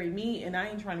to carry me, and I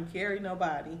ain't trying to carry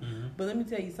nobody. But let me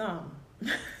tell you something.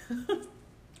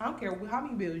 I don't care how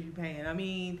many bills you paying. I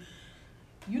mean,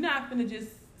 you're not finna just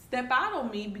step out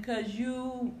on me because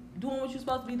you doing what you're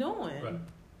supposed to be doing. Right.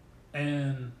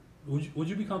 And would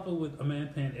you be comfortable with a man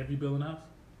paying every bill in the house?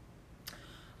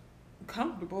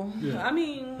 Comfortable? Yeah. I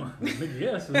mean, nigga,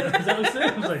 yes. That's what it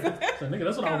says. Like, so, nigga,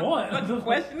 that's what I want. What the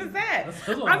question is that?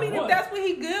 That's what I mean, if that's what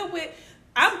he good with,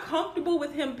 I'm comfortable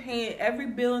with him paying every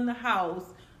bill in the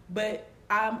house, but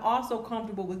I'm also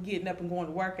comfortable with getting up and going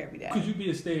to work every day. Could you be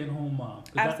a stay-at-home mom?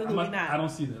 Absolutely not. I don't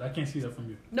see that. I can't see that from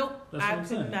you. Nope. I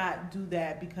could not do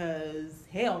that because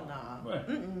hell nah. Right.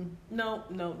 No.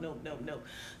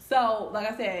 So, like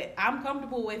I said, I'm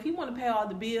comfortable with if he want to pay all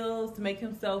the bills to make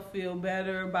himself feel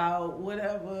better about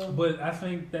whatever. But I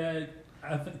think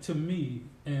to me,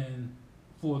 and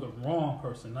for the wrong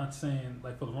person, not saying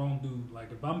like for the wrong dude, like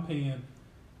if I'm paying,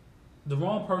 the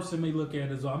wrong person may look at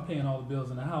it as, oh, I'm paying all the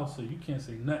bills in the house, so you can't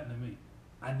say nothing to me.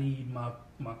 I need my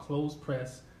clothes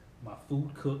pressed, my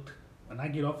food cooked. When I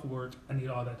get off of work, I need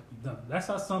all that to be done. That's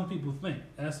how some people think.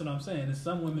 That's what I'm saying. And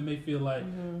some women may feel like,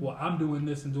 well, I'm doing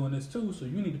this and doing this too, so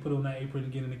you need to put on that apron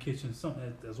and get in the kitchen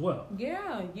as well.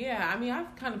 Yeah. I mean, I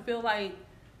kind of feel like,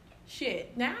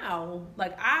 shit, now,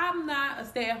 like, I'm not a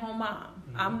stay-at-home mom.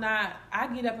 I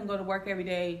get up and go to work every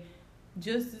day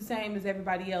just the same as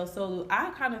everybody else. So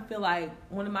I kind of feel like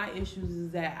one of my issues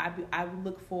is that I would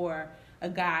look for a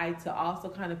guy to also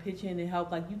kind of pitch in and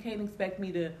help. Like, you can't expect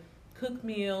me to cook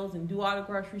meals and do all the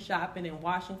grocery shopping and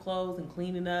washing clothes and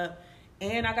cleaning up,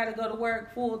 and I got to go to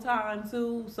work full time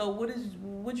too. So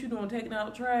what you doing, taking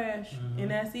out trash and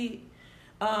that's it?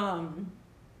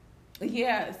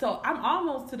 Yeah. So I'm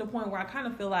almost to the point where I kind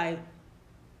of feel like,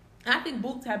 I think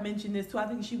Boots had mentioned this too. I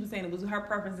think she was saying it was her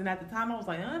preference, and at the time I was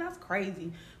like, oh, that's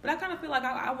crazy. But I kind of feel like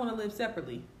I want to live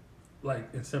separately.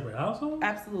 Like in separate households?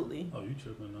 Absolutely. Oh, you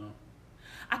tripping now?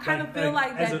 I kind of feel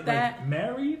like that. Like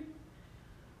married?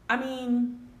 I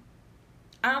mean,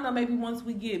 I don't know. Maybe once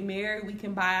we get married, we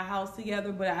can buy a house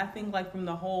together. But I think like from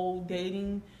the whole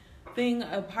dating thing,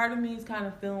 a part of me is kind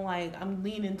of feeling like I'm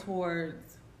leaning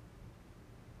towards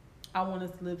I want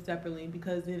us to live separately,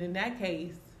 because then in that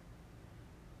case,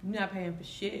 you're not paying for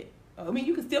shit. I mean,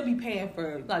 you can still be paying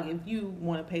for, like, if you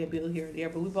want to pay a bill here or there,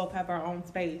 but we both have our own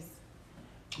space.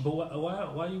 But why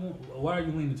are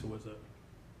you leaning towards that?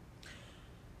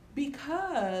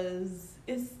 Because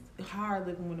it's hard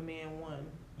living with a man, one.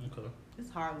 Okay. It's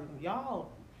hard living.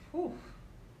 Y'all,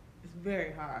 it's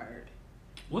very hard.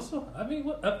 What's so, I mean,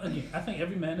 again, I think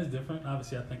every man is different.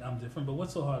 Obviously, I think I'm different, but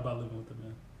what's so hard about living with a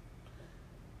man?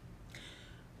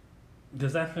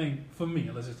 Because I think, for me,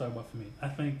 let's just talk about for me. I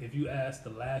think if you ask the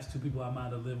last two people I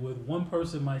might have lived with, one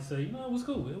person might say, you know, it was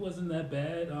cool. It wasn't that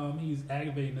bad. He's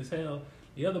aggravating as hell.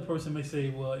 The other person may say,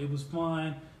 well, it was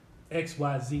fine. X,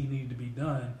 Y, Z needed to be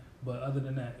done. But other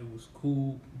than that, it was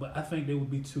cool. But I think there would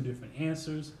be two different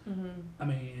answers. I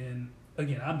mean, and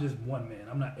again, I'm just one man.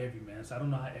 I'm not every man. So I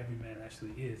don't know how every man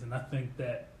actually is. And I think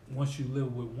that once you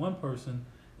live with one person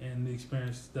and the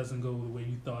experience doesn't go the way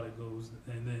you thought it goes,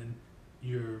 and then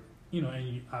you're, you know, and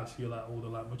you obviously you're a lot older, a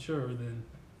lot mature, then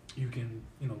you can,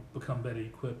 you know, become better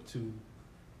equipped to,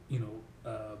 you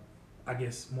know, I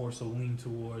guess more so lean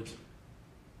towards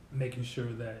making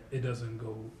sure that it doesn't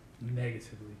go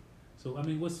negatively. So, I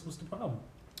mean, what's the problem?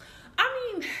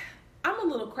 I mean, I'm a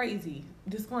little crazy.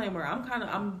 Disclaimer: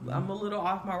 I'm a little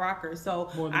off my rocker. So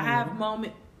I have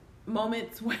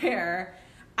moments where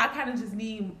I kind of just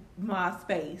need my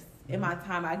space and my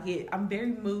time. I'm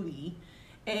very moody.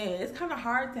 And it's kind of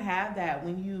hard to have that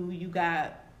when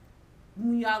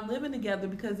when y'all living together,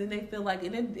 because then they feel like,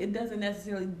 and it doesn't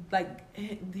necessarily, like,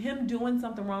 him doing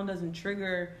something wrong doesn't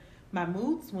trigger my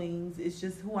mood swings. It's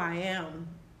just who I am.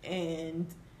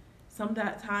 And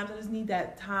sometimes I just need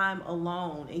that time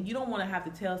alone. And you don't want to have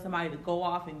to tell somebody to go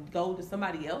off and go to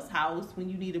somebody else's house when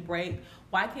you need a break.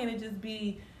 Why can't it just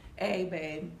be, hey,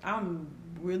 babe, I'm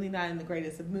really not in the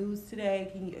greatest of moods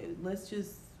today.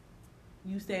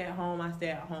 You stay at home, I stay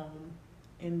at home,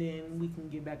 and then we can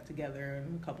get back together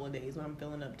in a couple of days when I'm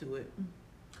feeling up to it.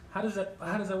 How does that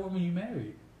work when you're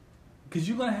married? Because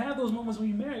you're gonna have those moments when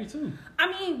you're married too. I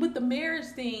mean, with the marriage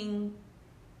thing,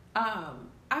 I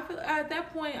feel at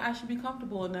that point I should be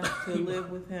comfortable enough to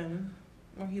live with him,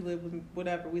 or he live with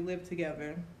whatever. We live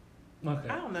together. Okay.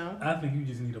 I don't know. I think you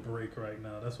just need a break right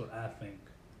now. That's what I think.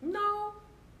 No,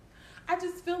 I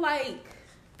just feel like,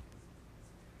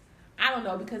 I don't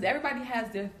know, because everybody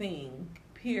has their thing,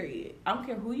 period. I don't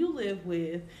care who you live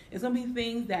with. It's going to be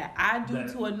things that I do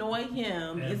to annoy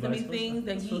him. It's going to be things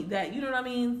that you know what I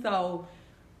mean? So,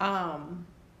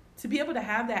 to be able to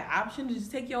have that option to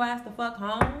just take your ass the fuck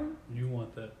home. You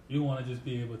want that. You want to just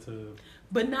be able to.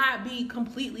 But not be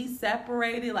completely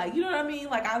separated. Like, you know what I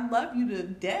mean? Like, I love you to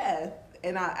death,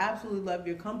 and I absolutely love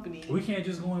your company. We can't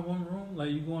just go in one room? Like,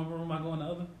 you go in one room, I go in the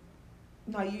other?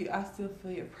 No, I still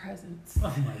feel your presence.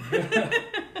 Oh my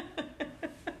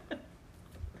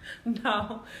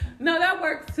God. No, that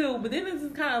works too. But then it's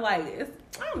just kind of like,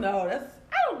 I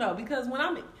don't know, because when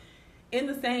I'm in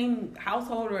the same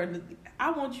household, or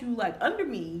I want you like under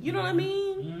me. You know what I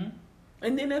mean? Mm-hmm.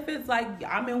 And then if it's like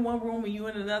I'm in one room and you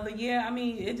in another, yeah, I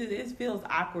mean it feels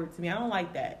awkward to me. I don't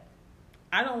like that.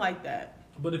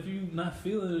 But if you not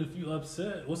feeling it, if you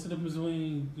upset, what's the difference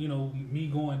between me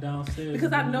going downstairs?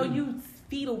 Because I know you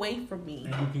feet away from me,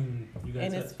 and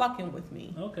and it's fucking with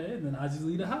me. Okay, then I just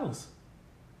leave the house.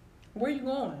 Where you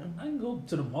going? I can go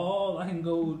to the mall. I can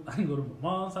go to my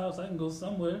mom's house. I can go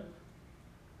somewhere,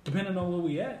 depending on where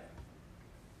we at.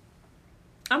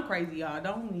 I'm crazy, y'all.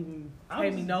 Don't even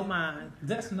pay me no mind.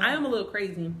 That's not. I am a little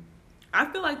crazy. I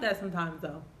feel like that sometimes,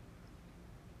 though.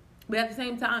 But at the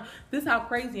same time, this is how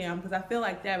crazy I am, because I feel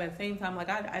like that. But at the same time, like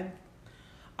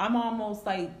I'm almost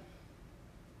like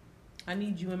I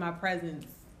need you in my presence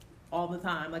all the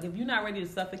time. Like if you're not ready to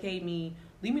suffocate me,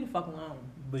 leave me the fuck alone.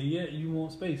 But yet you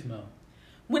want space now.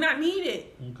 When I need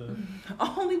it. Okay.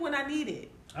 Only when I need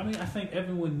it. I mean, I think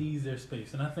everyone needs their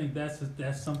space, and I think that's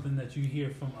something that you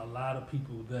hear from a lot of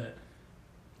people that.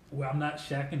 Well, I'm not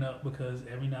shacking up because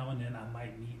every now and then I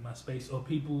might need my space, or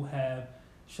people have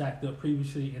shacked up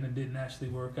previously and it didn't actually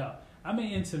work out. I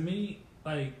mean, and to me,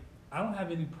 like I don't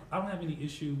have any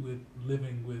issue with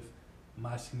living with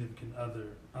my significant other.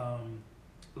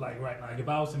 Like right now, like if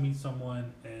I was to meet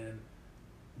someone and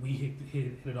we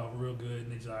hit it off real good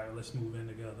and they just all right, let's move in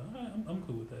together. All right, I'm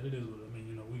cool with that. It is what I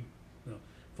mean.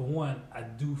 For one, I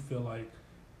do feel like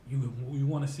you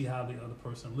want to see how the other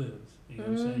person lives. You know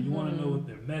what I'm saying? You want to know if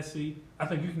they're messy. I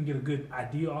think you can get a good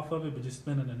idea off of it, but just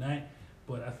spending the night.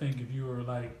 But I think if you were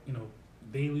like,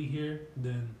 daily here,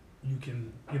 then you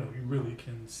can, you really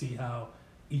can see how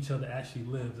each other actually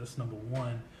lives. That's number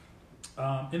one.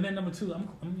 And then number two, I'm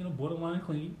borderline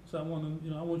clean. So I want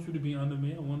to, I want you to be under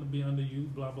me. I want to be under you,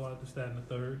 blah, blah, this, that, and the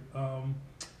third.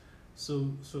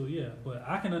 So yeah, but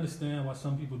I can understand why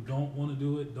some people don't want to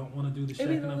do it, don't want to do the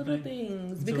shacking up thing.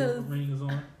 Things, because the ring is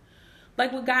on.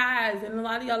 Like with guys, and a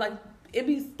lot of y'all, like, it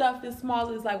be stuff as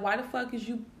small as, like, why the fuck is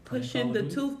you pushing the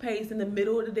toothpaste in the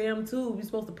middle of the damn tube? You're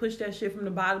supposed to push that shit from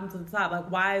the bottom to the top.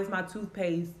 Like, why is my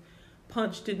toothpaste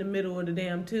punched in the middle of the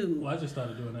damn tube? Well, I just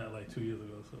started doing that, like, 2 years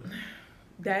ago, so...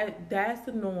 That's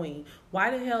annoying.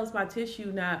 Why the hell is my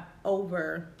tissue not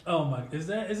over? Oh my! Is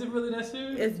it really that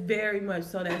serious? It's very much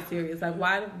so that serious. Like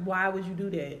why would you do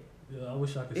that? Yeah, I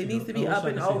wish I could. It needs to be up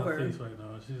and over. Her face right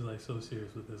now. She's like so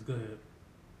serious with this. Go ahead.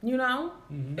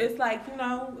 It's like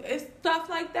it's stuff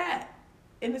like that,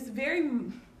 and it's very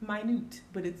minute,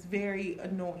 but it's very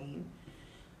annoying.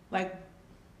 Like,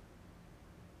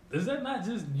 is that not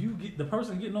just the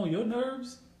person getting on your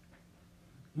nerves?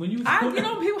 When you I get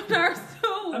on people's nerves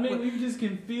too. I mean, you just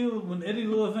can feel when any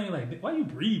little thing like, why you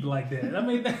breathe like that? I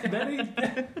mean,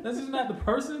 that's just not the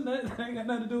person. That ain't got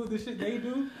nothing to do with the shit they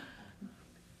do.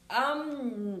 I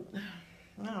don't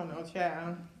know,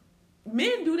 child.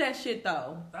 Men do that shit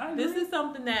though. This is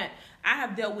something that I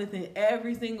have dealt with in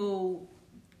every single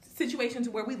situation to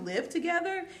where we live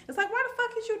together. It's like, why the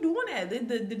fuck is you doing that?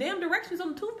 The damn directions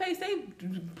on the toothpaste, they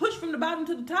push from the bottom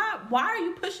to the top. Why are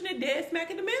you pushing it dead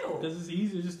smack in the middle? Because it's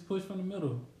easier just to push from the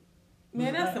middle.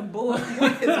 Man, that's some bullshit.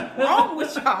 What is wrong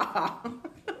with y'all?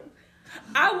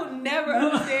 I will never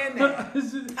understand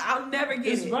that. I'll never get it.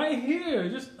 It's right here.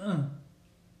 Just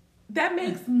That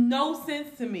makes no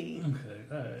sense to me. Okay,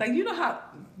 all right. Like, you know how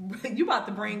you about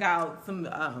to bring out some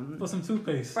for some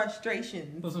toothpaste.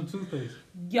 Frustration. For some toothpaste.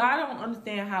 Y'all don't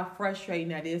understand how frustrating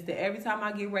that is. That every time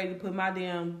I get ready to put my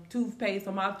damn toothpaste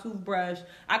on my toothbrush,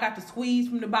 I got to squeeze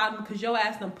from the bottom because your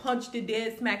ass done punched it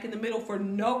dead smack in the middle for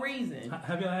no reason.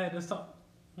 Have y'all had this talk?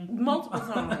 Multiple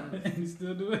times. And you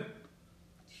still do it?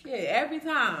 Shit, every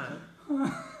time.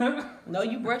 No,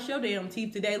 you brush your damn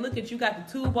teeth today. Look at you, got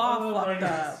the tube all fucked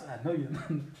up. I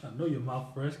know your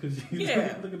mouth fresh because you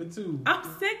look at the tube.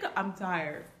 I'm sick. I'm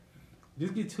tired.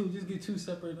 Just get two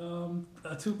separate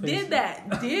toothpaste.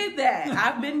 Did that.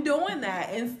 I've been doing that,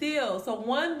 and still, so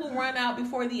one will run out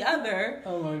before the other.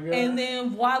 Oh my god! And then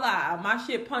voila, my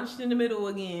shit punched in the middle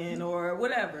again, or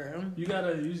whatever. You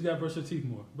just gotta brush your teeth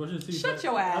more. Brush your teeth. Shut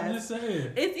your ass. I'm just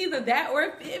saying. It's either that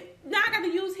or if now I got to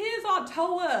use his all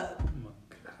toe up.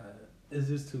 It's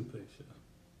just toothpaste.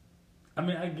 I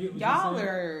mean, I get what y'all you're saying.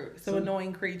 are some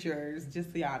annoying creatures,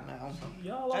 just so y'all know.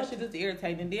 Y'all that shit is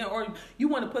irritating. Then, or you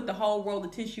want to put the whole roll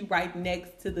of tissue right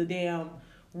next to the damn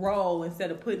roll instead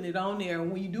of putting it on there.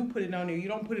 And when you do put it on there, you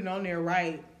don't put it on there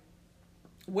right.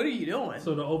 What are you doing?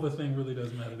 So the over thing really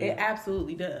doesn't matter. It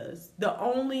absolutely does. The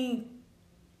only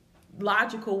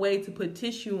logical way to put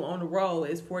tissue on the roll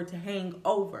is for it to hang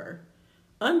over.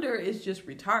 Under is just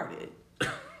retarded.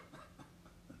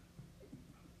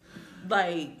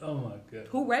 Like, oh my god,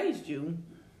 who raised you?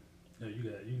 No, you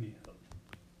need help.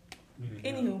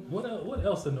 Anywho, what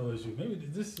else annoys you? Maybe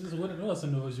this is what else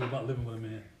annoys you about living with a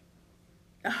man.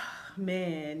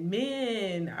 Man,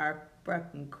 men are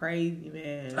fucking crazy,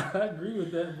 man. I agree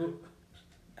with that, but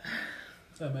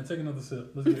hey, man, take another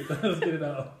sip. Let's get it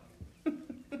out.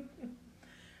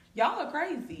 Y'all are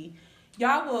crazy.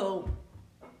 Y'all will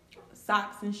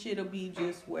socks and shit will be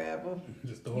just wherever.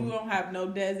 Just you don't have no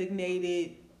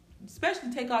designated.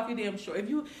 Especially take off your damn shorts.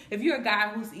 If you're a guy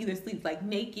who either sleeps like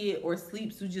naked or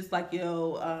sleeps with just like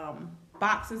your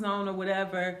boxers on or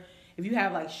whatever. If you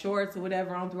have like shorts or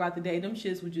whatever on throughout the day, them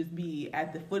shits would just be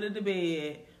at the foot of the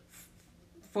bed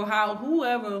for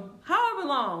however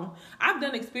long. I've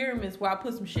done experiments where I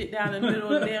put some shit down in the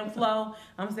middle of the damn floor.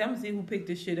 I'm gonna see who picked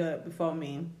this shit up before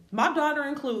me. My daughter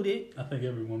included. I think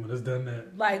every woman has done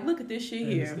that. Like, look at this shit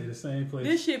here. Stay the same place.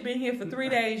 This shit been here for 3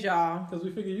 days, y'all. Because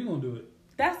we figure you gonna do it.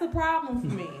 That's the problem for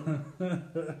me.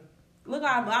 Look,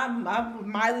 I'm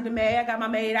Mylie the maid. I got my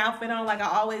maid outfit on like I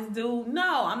always do.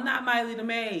 No, I'm not Mylie the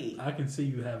maid. I can see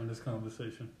you having this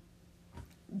conversation.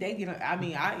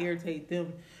 I irritate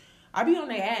them. I be on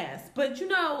their ass. But,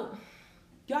 y'all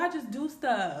just do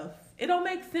stuff. It don't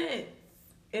make sense.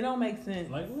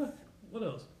 Like what? What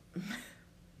else?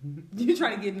 You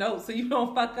trying to get notes so you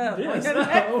don't fuck up. Yes,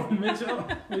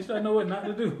 make sure I know what not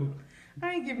to do.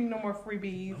 I ain't giving you no more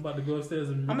freebies. I'm about to go upstairs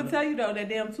and... I'm going to tell you, though, that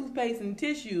damn toothpaste and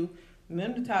tissue,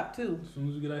 them the top two. As soon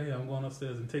as we get out here, I'm going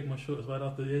upstairs and take my shorts right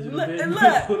off the edge of the bed and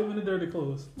put them in the dirty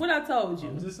clothes. What I told you.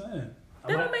 I'm just saying.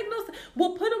 That don't make no sense.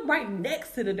 Well, put them right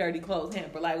next to the dirty clothes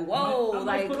hamper. Like, whoa.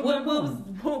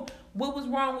 What was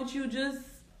wrong with you just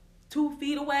 2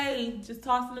 feet away, just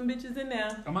tossing them bitches in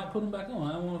there? I might put them back on.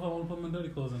 I don't know if I want to put my dirty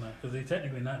clothes in there. Because they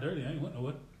technically not dirty. I ain't went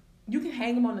nowhere. You can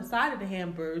hang them on the side of the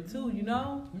hamper, too,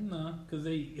 No, because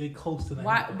they close to the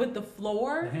Why? hamper. But the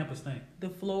floor? The hamper stink. The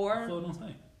floor? The floor don't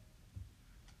stink.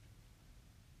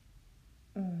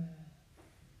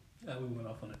 Yeah, we went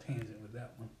off on a tangent with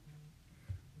that one.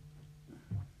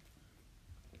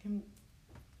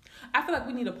 I feel like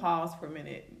we need a pause for a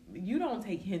minute. You don't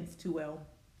take hints too well.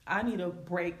 I need a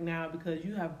break now because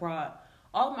you have brought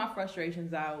all of my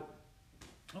frustrations out.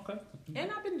 Okay.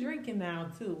 And I've been drinking now,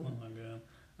 too. Oh, my God.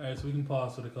 All right, so we can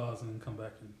pause for the cause and then come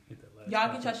back and hit that last.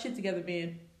 Y'all get y'all shit together,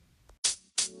 Ben.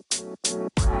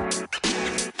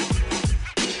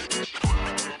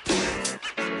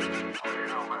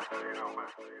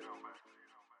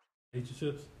 Ate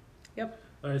your chips? Yep.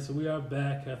 All right, so we are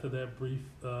back after that brief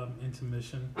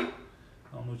intermission. I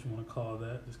don't know what you want to call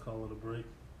that. Just call it a break.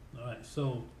 All right,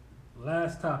 so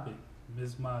last topic,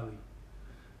 Ms. Mylie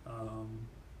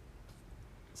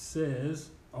says,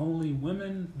 only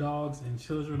women, dogs, and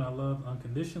children are loved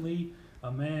unconditionally.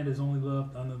 A man is only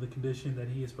loved under the condition that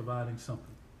he is providing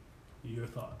something. Your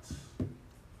thoughts?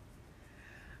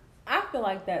 I feel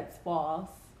like that's false.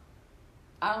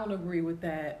 I don't agree with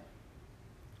that.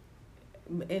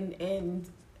 In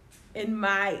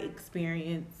my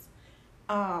experience,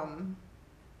 now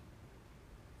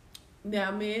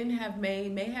men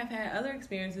may have had other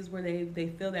experiences where they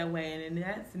feel that way, and in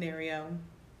that scenario,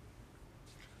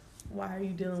 why are you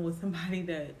dealing with somebody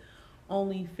that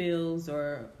only feels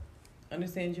or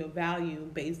understands your value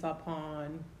based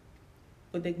upon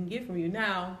what they can get from you?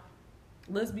 Now,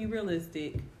 let's be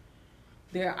realistic.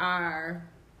 You're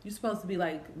supposed to be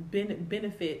like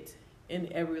benefit in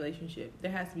every relationship.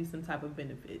 There has to be some type of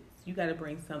benefits. You got to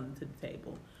bring something to the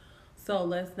table. So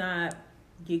let's not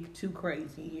get too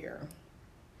crazy here.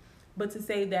 But to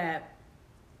say that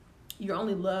you're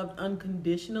only loved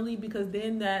unconditionally, because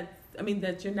then that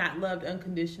you're not loved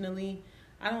unconditionally,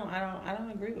 I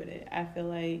don't agree with it. I feel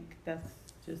like that's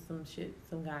just some shit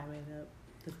some guy made up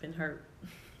that's been hurt.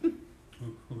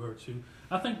 Who hurt you?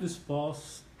 I think this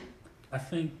false. I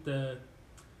think that,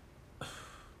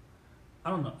 I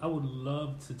don't know. I would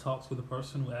love to talk to the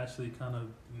person who actually kind of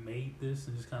made this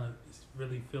and just kind of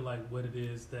really feel like what it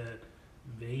is that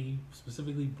they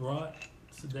specifically brought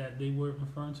that they were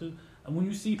referring to. And when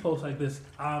you see posts like this,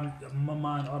 my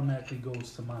mind automatically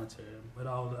goes to monetary. It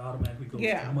automatically goes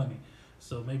to money.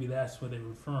 So maybe that's what they're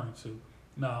referring to.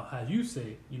 Now, how you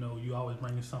say, you always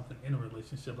bring something in a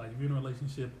relationship. Like if you're in a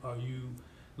relationship, are you,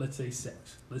 let's say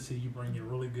sex. Let's say you bring in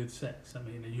really good sex.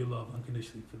 And you love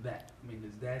unconditionally for that.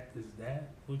 Is that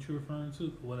what you're referring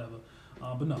to? Whatever.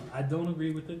 But no, I don't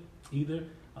agree with it either.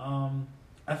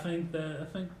 I think a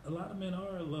lot of men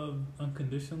are loved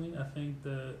unconditionally. I think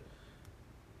the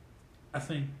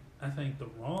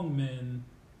wrong men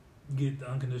get the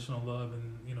unconditional love,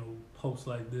 and posts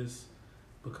like this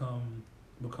become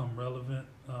relevant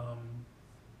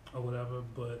or whatever.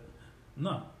 But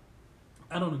no,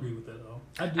 I don't agree with that at all.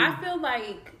 I feel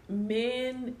like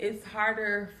men, it's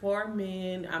harder for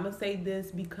men. I'm going to say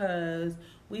this because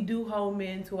we do hold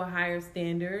men to a higher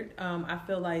standard. I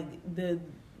feel like the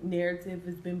narrative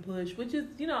has been pushed, which is,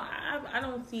 I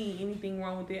don't see anything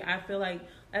wrong with it. I feel like,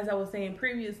 as I was saying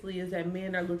previously, is that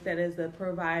men are looked at as a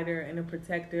provider and a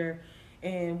protector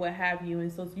and what have you.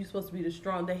 And so you're supposed to be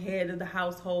the head of the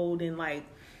household and like,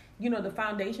 the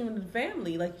foundation of the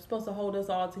family. Like, you're supposed to hold us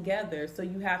all together. So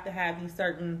you have to have these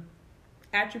certain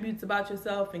attributes about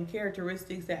yourself and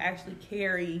characteristics that actually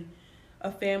carry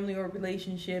a family or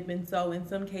relationship. And so in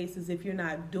some cases, if you're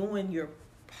not doing your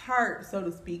part, so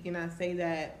to speak, and I say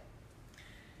that,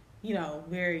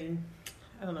 very,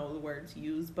 I don't know the word to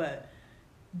use, but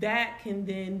that can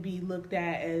then be looked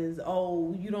at as,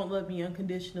 oh, you don't love me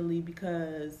unconditionally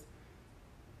because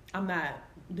I'm not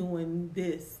doing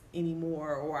this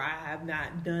anymore, or I have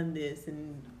not done this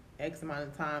in X amount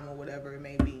of time, or whatever it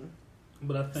may be.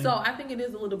 But I think it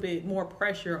is a little bit more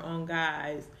pressure on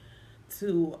guys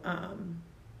to, I'm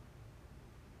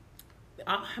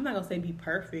not going to say be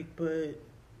perfect, but,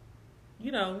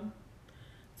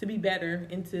 to be better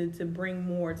and to bring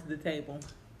more to the table.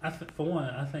 For one,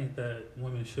 I think that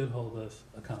women should hold us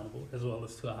accountable as well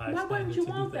as to a high standard. Why wouldn't you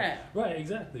want that? Right,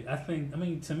 exactly.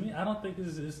 To me, I don't think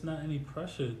it's not any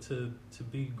pressure to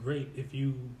be great if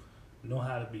you know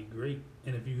how to be great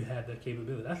and if you have that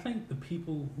capability. I think the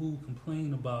people who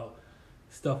complain about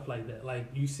stuff like that, like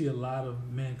you see a lot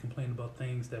of men complain about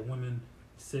things that women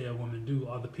say or women do,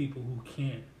 are the people who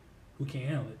can't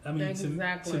handle it. I mean,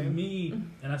 exactly. to me,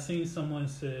 and I seen someone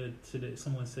said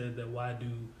that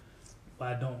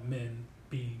why don't men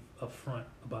be upfront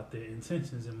about their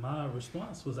intentions? And my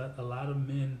response was that a lot of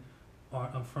men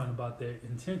aren't upfront about their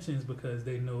intentions because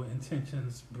they know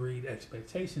intentions breed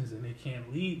expectations, and they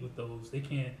can't lead with those. They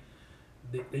can't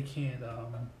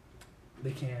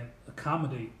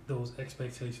accommodate those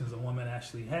expectations a woman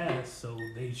actually has. So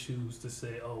they choose to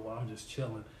say, "Oh, well, I'm just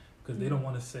chilling," because they don't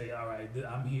want to say, "All right,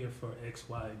 I'm here for X,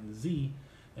 Y, and Z,"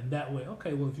 and that way,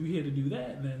 okay, well, if you're here to do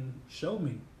that, then show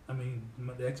me. I mean,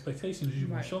 the expectation is you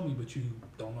want to show me, but you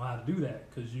don't know how to do that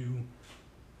because you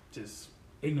just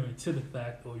ignorant to the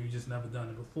fact, or you just never done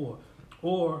it before,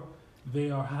 or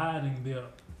they are hiding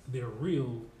their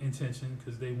real intention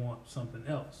because they want something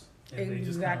else, and they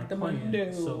just kind of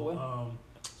playing. So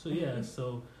yeah.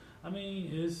 So I mean,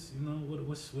 it's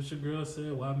what's your girl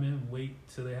said? Why men wait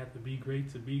till they have to be great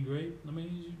to be great? I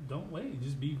mean, you don't wait.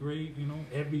 Just be great.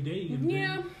 Every day, and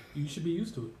then you should be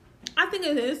used to it. I think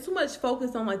it's too much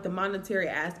focus on like the monetary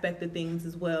aspect of things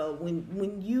as well.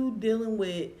 When you dealing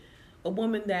with a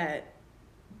woman that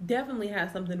definitely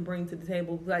has something to bring to the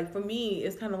table, like for me,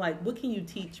 it's kind of like, what can you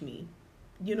teach me?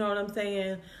 You know what I'm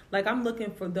saying? Like, I'm looking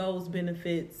for those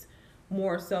benefits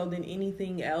more so than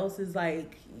anything else. Is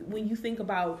like when you think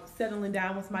about settling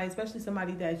down with somebody, especially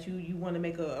somebody that you want to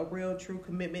make a real true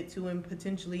commitment to, and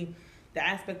potentially the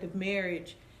aspect of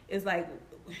marriage, is like,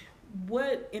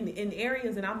 what in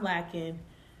areas that I'm lacking,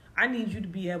 I need you to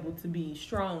be able to be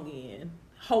strong in.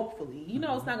 Hopefully,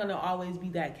 it's not going to always be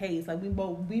that case. Like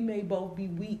we may both be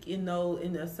weak in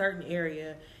a certain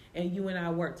area, and you and I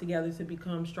work together to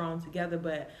become strong together.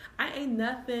 But I ain't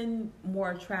nothing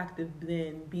more attractive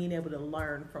than being able to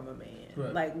learn from a man.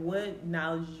 Right. Like, what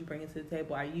knowledge did you bring to the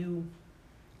table? Are you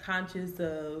conscious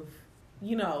of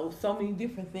so many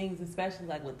different things, especially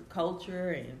like with the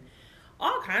culture and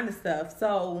all kind of stuff.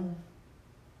 So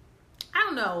I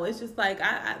don't know. It's just like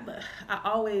I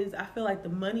feel like the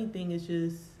money thing is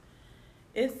just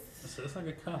it's like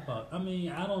a cop out. I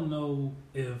mean, I don't know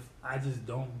if I just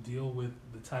don't deal with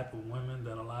the type of women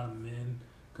that a lot of men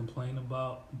complain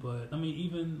about, but I mean,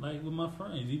 even like with my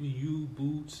friends, even you,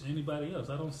 Boots, anybody else,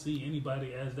 I don't see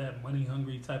anybody as that money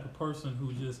hungry type of person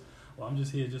who just, well, I'm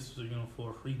just here just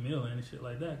for a free meal and shit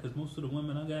like that. Because most of the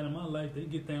women I got in my life, they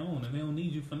get their own and they don't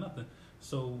need you for nothing.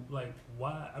 So, like,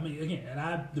 why? I mean, again,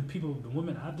 and the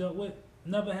women I've dealt with,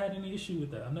 never had any issue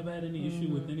with that. I've never had any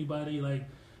issue with anybody, like,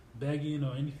 begging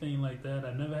or anything like that.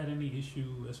 I never had any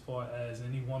issue as far as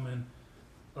any woman,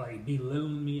 like,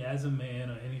 belittling me as a man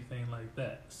or anything like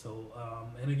that. So,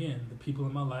 and again, the people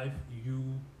in my life, you,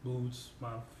 Boots,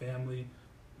 my family,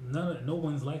 no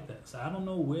one's like that. So I don't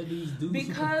know where these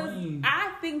dudes complain.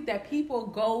 I think that people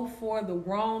go for the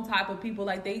wrong type of people.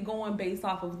 Like, they going based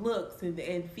off of looks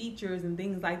and features and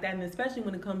things like that. And especially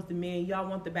when it comes to men, y'all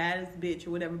want the baddest bitch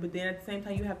or whatever. But then at the same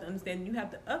time, you have to understand, you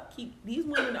have to upkeep. These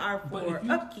women are for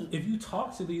upkeep. If you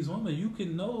talk to these women, you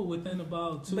can know within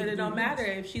about 2 But or 3 it don't minutes.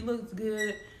 matter if she looks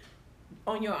good.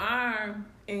 on your arm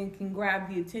and can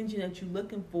grab the attention that you're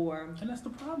looking for. And that's the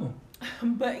problem.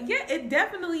 But yeah, it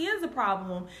definitely is a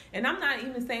problem. And I'm not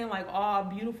even saying like all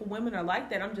beautiful women are like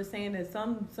that. I'm just saying that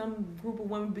some group of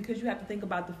women, because you have to think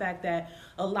about the fact that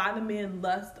a lot of men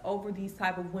lust over these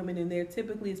type of women, and they're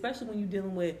typically, especially when you're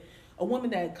dealing with a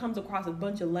woman that comes across a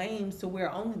bunch of lames, to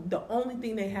where the only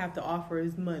thing they have to offer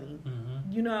is money.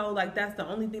 Mm-hmm. You know, like that's the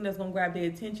only thing that's gonna grab their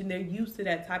attention. They're used to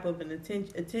that type of an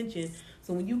attention.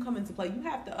 So when you come into play, you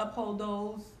have to uphold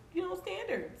those,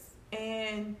 standards.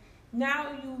 And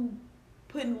now you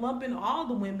lumping all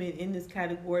the women in this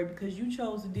category because you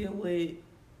chose to deal with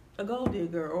a gold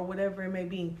digger or whatever it may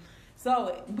be.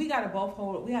 So we gotta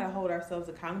hold ourselves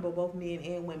accountable, both men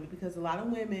and women, because a lot of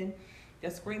women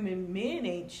that's screaming men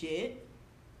ain't shit.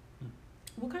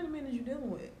 What kind of men is you dealing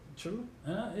with? True.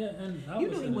 And I you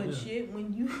knew he wasn't shit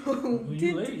when you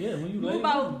move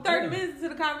about 30 minutes into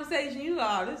the conversation. You go,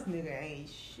 oh, this nigga ain't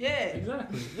shit.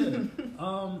 Exactly.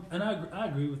 Yeah. And I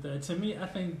agree with that. To me, I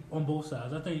think on both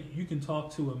sides. I think you can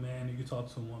talk to a man, you can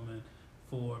talk to a woman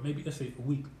for maybe, let's say, a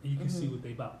week, and you can see what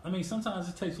they about. I mean, sometimes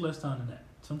it takes less time than that.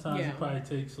 Sometimes it probably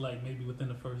takes like maybe within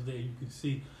the first day you can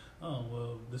see, oh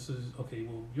well, this is okay.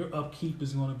 Well, your upkeep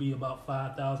is going to be about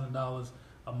 $5,000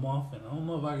 a month, and I don't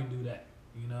know if I can do that.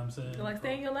 You know what I'm saying? Like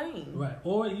stay in your lane, right?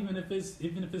 Or even if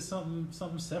it's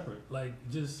something separate, like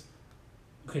just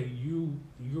okay,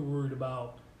 you're worried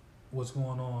about what's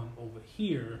going on over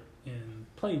here in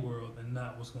play world and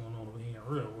not what's going on over here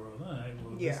in real world. All right,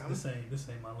 well, this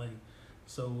ain't my lane.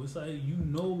 So it's like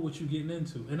what you're getting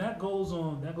into, and that goes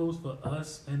for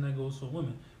us and that goes for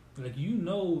women. Like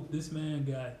this man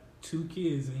got 2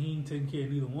 kids and he ain't taking care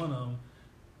of neither one of them.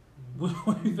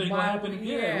 What do you think will happen again?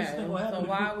 Yeah. So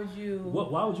why would you?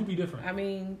 Why would you be different? I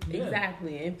mean,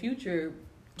 exactly. And Future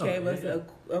gave us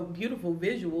a beautiful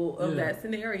visual of that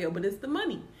scenario, but it's the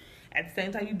money. At the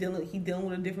same time, he dealing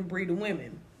with a different breed of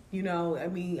women. I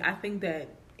mean, I think that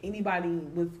anybody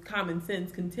with common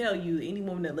sense can tell you any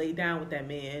woman that laid down with that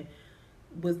man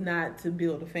was not to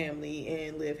build a family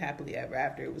and live happily ever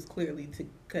after. It was clearly to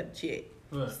cut a check.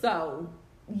 Right. So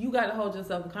you got to hold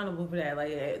yourself accountable for that.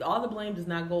 Like, all the blame does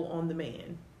not go on the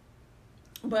man.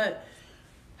 But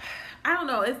I don't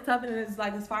know. It's tough, and it's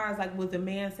like as far as like with the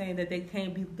man saying that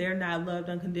they're not loved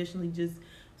unconditionally, just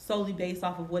solely based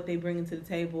off of what they bring into the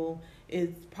table.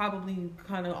 It's probably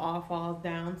kind of all falls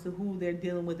down to who they're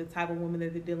dealing with, the type of woman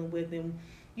that they're dealing with, and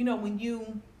when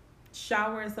you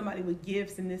showering somebody with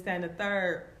gifts and this, that, and the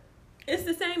third, it's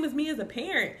the same as me as a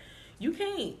parent. You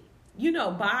can't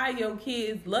buy your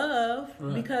kids love,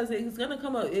 right? Because it's going to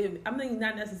come up. I mean,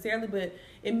 not necessarily, but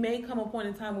it may come a point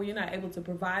in time where you're not able to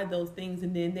provide those things,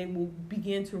 and then they will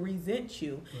begin to resent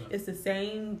you. Right. It's the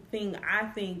same thing, I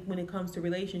think, when it comes to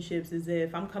relationships, is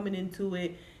if I'm coming into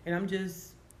it and I'm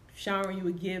just showering you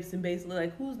with gifts, and basically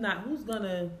like, who's going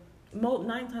to,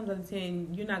 9 times out of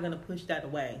 10, you're not going to push that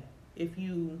away. If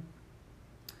you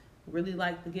really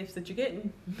like the gifts that you're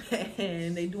getting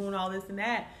and they doing all this and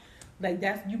that, like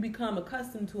you become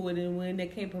accustomed to it, and when they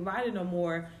can't provide it no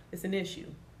more, it's an issue.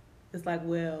 It's like,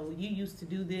 well, you used to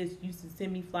do this, you used to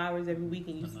send me flowers every week,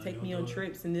 and you used to take me on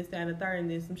trips and this, that, and the third, and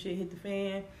then some shit hit the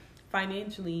fan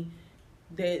financially.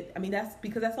 That's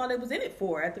because that's all they was in it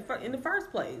for in the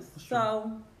first place.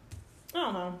 So, I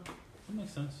don't know. That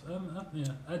makes sense.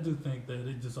 I do think that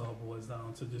it just all boils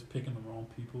down to just picking the wrong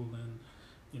people, and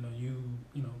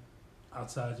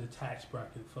outside your tax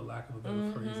bracket, for lack of a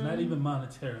better phrase. Not even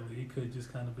monetarily. It could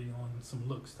just kind of be on some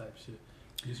looks type shit.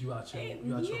 Just you out your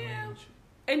range.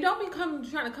 And don't be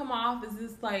trying to come off as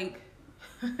this like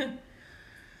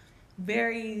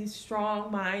very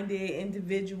strong-minded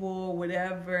individual,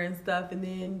 whatever and stuff, and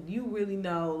then you really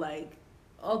know, like,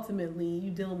 ultimately you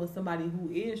dealing with somebody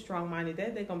who is strong-minded,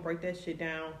 that they gonna break that shit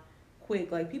down quick.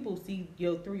 Like, people see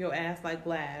through your ass like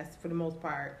glass for the most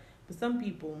part, but some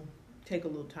people take a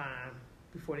little time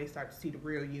before they start to see the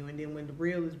real you, and then when the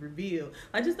real is revealed,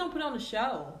 like, just don't put on a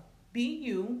show. Be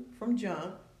you from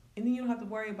jump, and then you don't have to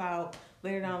worry about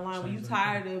later down the line when you're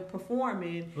tired of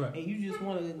performing, right, and you just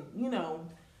want to,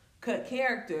 cut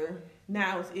character.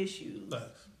 Now it's issues.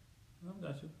 Thanks. I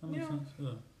got you. That makes sense.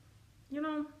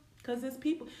 Yeah. Because there's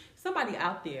somebody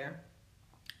out there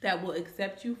that will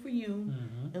accept you for you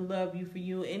and love you for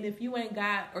you, and if you ain't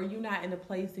got, or you're not in a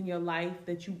place in your life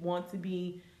that you want to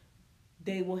be,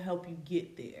 they will help you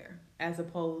get there, as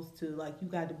opposed to like you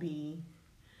got to be.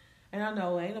 And I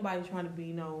know ain't nobody trying to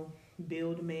be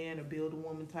build a man or build a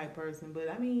woman type person, but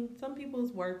I mean, some people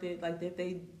it's worth it. Like, if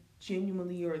they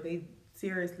genuinely or they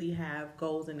seriously have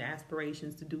goals and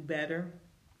aspirations to do better,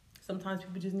 sometimes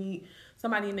people just need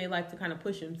somebody in their life to kind of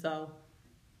push them. So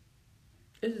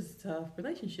it's just tough.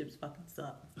 Relationships fucking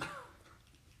suck.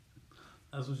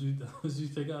 That's what you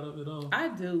take out of it all? I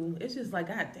do. It's just like,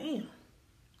 God damn.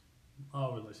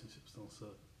 All relationships don't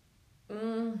suck.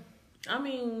 I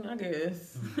mean, I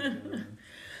guess. Mm-hmm.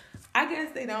 I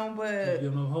guess they don't, but... You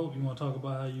have no hope? You want to talk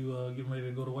about how you getting ready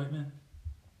to go to white man?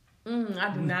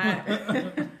 I do not.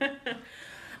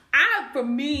 For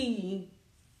me,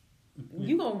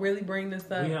 you gonna really bring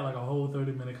this up? We had like a whole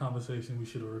 30-minute conversation we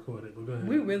should have recorded, but go ahead.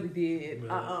 We really did.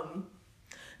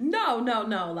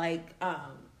 No. Like,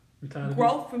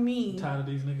 growth for me. You tired of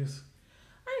these niggas?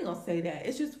 I ain't gonna say that.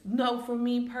 It's just, no, for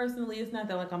me personally, it's not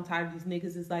that like I'm tired of these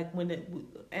niggas. It's like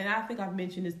and I think I've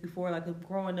mentioned this before, like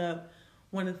growing up,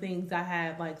 one of the things I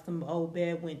had like some old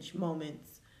bad wench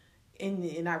moments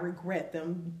and I regret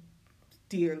them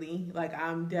dearly. Like,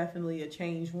 I'm definitely a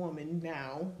changed woman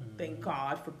now. Thank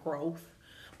God for growth.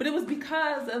 But it was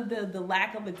because of the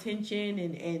lack of attention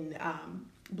and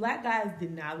black guys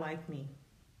did not like me.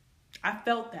 I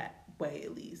felt that way,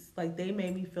 at least. Like, they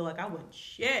made me feel like I wasn't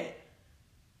shit.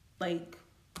 Like,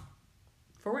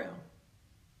 for real.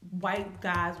 White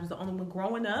guys was the only one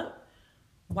growing up.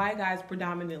 White guys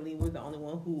predominantly were the only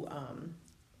one who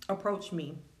approached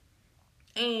me.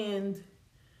 And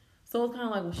so it's kind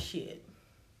of like, well, shit.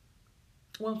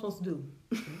 What I'm supposed to do?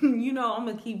 You know, I'm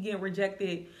going to keep getting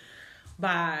rejected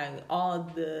by all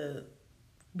the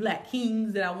black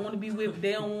kings that I want to be with.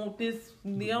 They don't want this.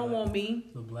 They don't want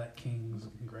me. The black kings,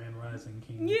 grand rising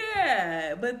kings.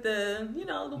 Yeah, but the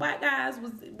white guys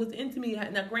was into me.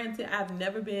 Now, granted, I've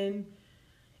never been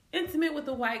intimate with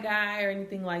a white guy or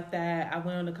anything like that. I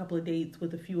went on a couple of dates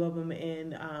with a few of them,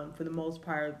 and for the most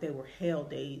part, they were hell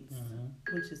dates,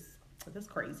 that's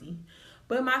crazy.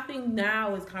 But my thing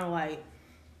now is kind of like,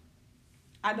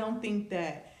 I don't think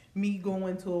that me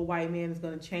going to a white man is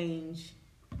going to change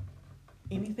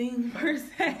anything per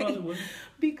se,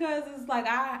 because it's like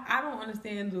I don't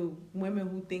understand the women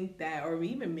who think that, or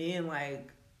even men,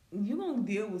 like, you gonna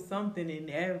deal with something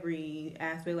in every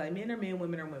aspect. Like, men are men,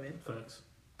 women are women. Facts.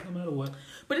 No matter what.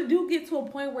 But it do get to a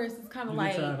point where it's just kind of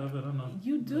like, tired of it, I know.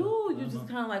 You do. You're just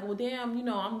kind of like, well, damn,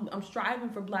 I'm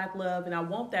striving for black love, and I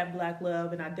want that black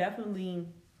love, and I definitely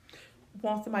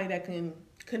want somebody that can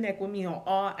connect with me on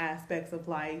all aspects of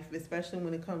life, especially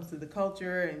when it comes to the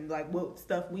culture and like what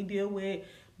stuff we deal with.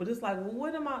 But it's like, well,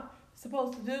 what am I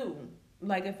supposed to do?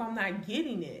 Like, if I'm not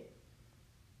getting it,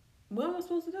 what am I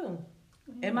supposed to do?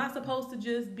 Am I supposed to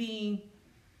just be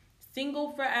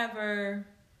single forever,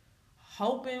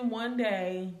 hoping one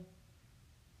day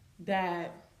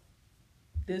that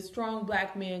this strong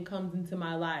black man comes into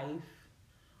my life?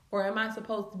 Or am I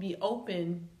supposed to be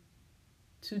open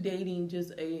to dating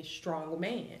just a strong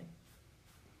man?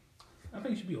 I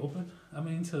think you should be open. I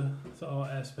mean, to all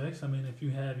aspects. I mean, if you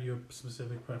have your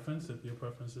specific preference, if your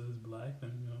preference is black,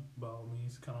 then, by all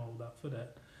means, kind of hold out for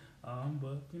that.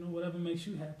 But, whatever makes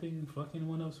you happy, and fuck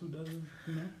anyone else who doesn't,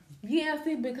 Yeah,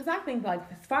 see, because I think, like,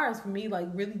 as far as for me, like,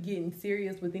 really getting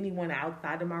serious with anyone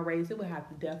outside of my race, it would have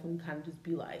to definitely kind of just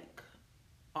be, like,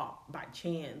 by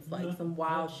chance. Like, some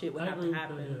wild shit would have to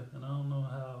happen. That, yeah. And I don't know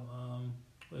how,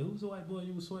 wait, who's the white boy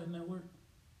you was sweating at work?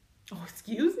 Oh,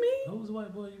 excuse me? Who was the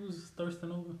white boy you was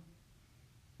thirsting over?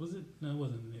 Was it? No, it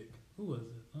wasn't Nick. Who was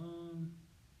it?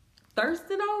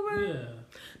 Thirsting over? Yeah.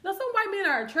 Now, some white men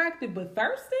are attractive, but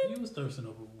thirsting? You was thirsting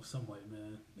over some white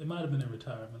man. It might have been in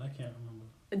retirement. I can't remember.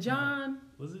 John?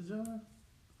 Was it John?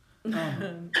 I can't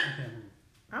remember.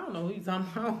 I don't know who you're talking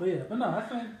about. But yeah, but no, I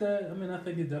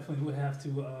think it definitely would have to,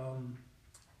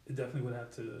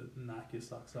 knock your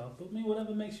socks off. But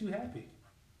whatever makes you happy.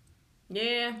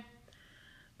 Yeah.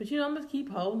 But I'm going to keep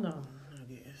holding on, I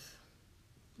guess.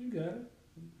 You got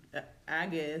it. I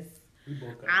guess. We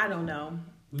both got it. I don't know.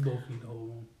 We both need to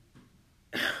hold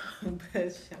on.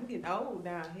 But I'm getting old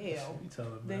now, hell. You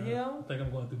telling me, the man. hell? I think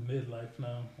I'm going through midlife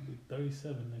now. I'll be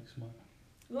 37 next month.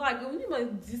 Like, you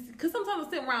might just, because sometimes I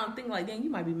sit around and think like, dang,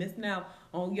 you might be missing out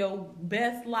on your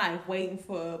best life waiting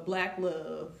for black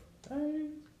love. Hey,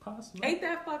 possible. Ain't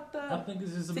that fucked up? I think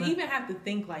it's just to even have to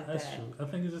think like that's that. That's true. I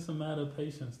think it's just a matter of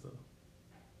patience, though.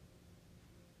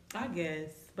 I guess.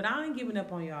 But I ain't giving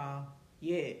up on y'all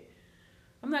yet.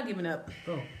 I'm not giving up.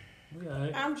 Oh, we all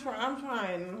right. I'm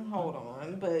trying. Hold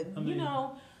on. But,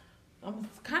 I'm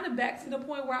kind of back to the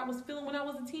point where I was feeling when I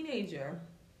was a teenager.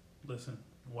 Listen,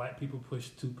 white people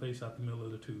push toothpaste out the middle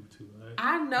of the tube, too, right?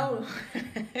 I know.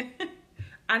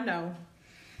 I know.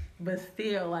 But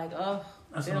still, like,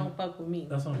 they don't fuck with me.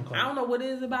 That's what I'm calling. I don't know what it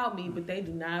is about me, but they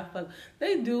do not fuck.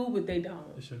 They do, but they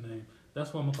don't. That's your name.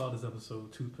 That's what I'm going to call this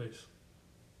episode, Toothpaste.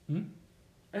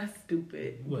 That's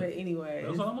stupid. What? But anyway.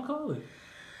 That's what I'm going to call it.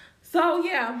 So,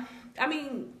 yeah.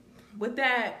 With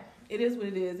that, It is what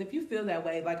it is. If you feel that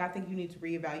way, like I think you need to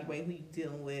reevaluate who you're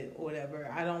dealing with or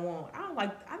whatever. I don't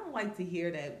like to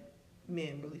hear that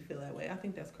men really feel that way. I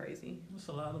think that's crazy. It's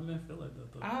a lot of men feel like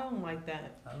that though. I don't like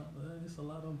that. It's a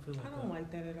lot of them feel like that. I don't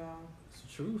like that at all. It's the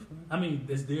truth, man. I mean,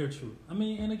 it's their truth. I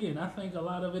mean, and again, I think a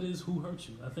lot of it is who hurt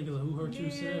you. I think it's a who hurt you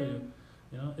scenario.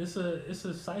 You know, it's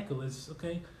a cycle. It's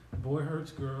okay. Boy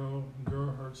hurts girl,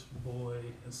 girl hurts boy,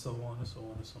 and so on and so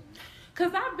on and so on.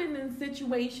 Cause I've been in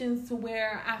situations to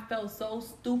where I felt so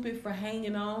stupid for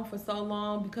hanging on for so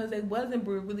long because they wasn't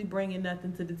really bringing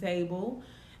nothing to the table,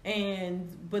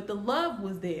 but the love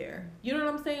was there. You know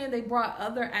what I'm saying? They brought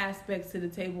other aspects to the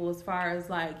table as far as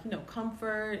like, you know,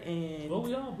 comfort and. Well,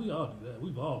 we all do that.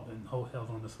 We've all been held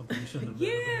on to something we shouldn't have been.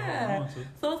 Yeah.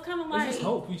 So it's kind of like.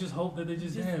 We just hope that they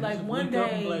just like just one wake day.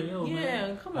 Up and be like, yo, yeah,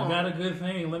 man, come on. I got a good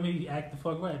thing. Let me act the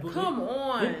fuck right. But come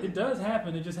on. It does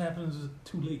happen. It just happens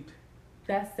too late.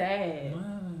 That's sad.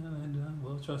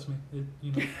 Well, trust me.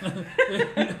 You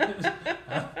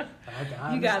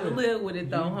gotta live with it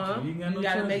though, huh? You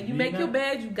gotta make your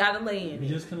bed. You gotta lay in it. You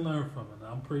just can learn from it.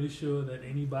 I'm pretty sure that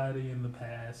anybody in the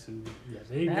past who,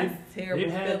 they've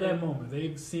had that moment.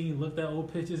 They've looked at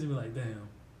old pictures and be like, damn,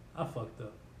 I fucked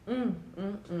up.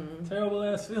 Terrible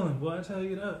ass feeling, boy. I tell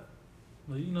you that.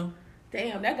 But you know.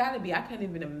 Damn, that gotta be. I can't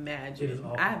even imagine. It is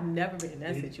awful. I've never been in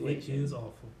that situation. It is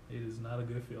awful. It is not a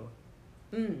good feeling.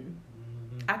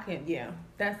 I can't. Yeah,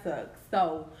 that sucks.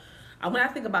 So when I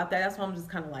think about that, that's why I'm just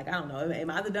kind of like, I don't know.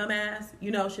 Am I the dumbass?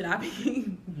 You know, should I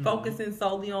be focusing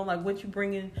solely on like what you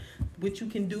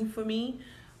can do for me?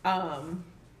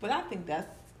 But I think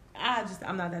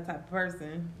I'm not that type of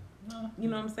person. You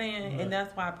know what I'm saying? Right. And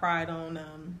that's why I pride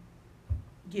on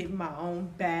getting my own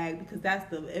bag, because that's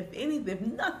if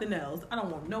nothing else, I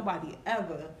don't want nobody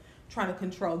ever trying to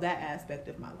control that aspect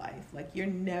of my life. Like, you're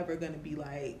never gonna be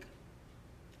like,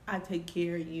 I take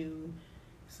care of you,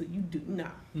 so you do. No.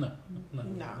 Yeah,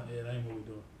 that ain't what we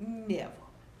doing. Never.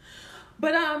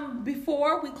 But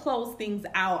before we close things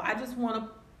out, I just want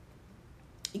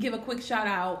to give a quick shout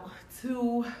out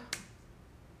to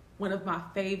one of my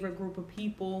favorite group of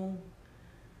people.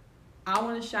 I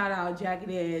want to shout out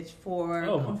Jagged Edge for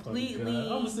completely.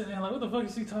 I was sitting there like, what the fuck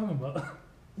is she talking about?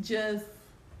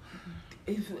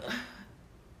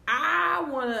 I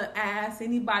want to ask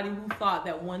anybody who thought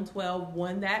that 112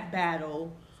 won that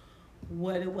battle,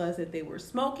 what it was that they were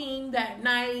smoking that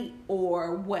night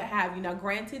or what have you. Now,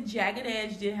 granted, Jagged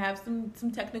Edge did have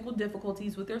some technical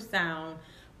difficulties with their sound,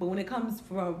 but when it comes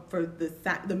for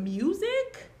the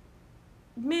music,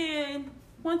 man,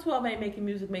 112 ain't making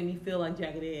music make me feel like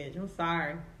Jagged Edge. I'm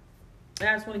sorry. And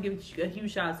I just want to give a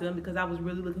huge shout out to them because I was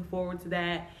really looking forward to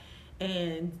that.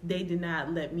 And they did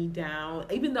not let me down.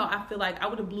 Even though I feel like I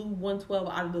would have blew 112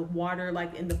 out of the water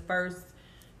like in the first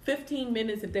 15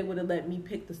 minutes if they would have let me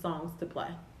pick the songs to play.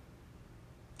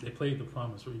 They played the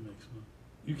Promise remix, man.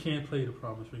 You can't play the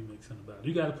Promise remix in the battle.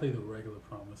 You got to play the regular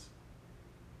Promise.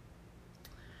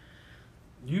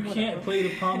 You can't play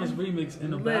the Promise remix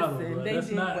in the battle, bro. They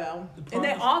did well. And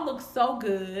they all look so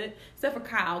good, except for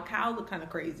Kyle. Kyle looked kind of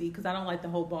crazy because I don't like the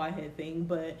whole bald head thing.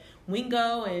 But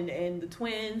Wingo and the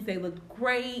twins, they looked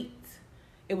great.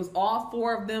 It was all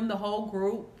four of them, the whole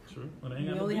group. True. Well,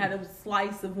 we only had a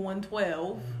slice of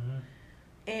 112.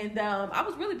 And I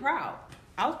was really proud.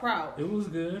 I was proud. It was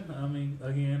good. I mean,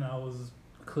 again, I was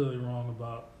clearly wrong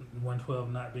about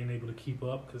 112 not being able to keep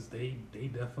up because they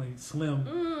definitely Slim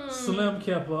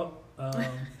kept up.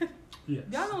 Yes.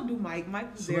 Y'all don't do Mike.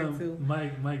 Mike was Slim, there too.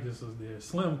 Mike just was there.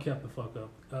 Slim kept the fuck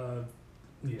up.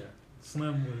 Yeah.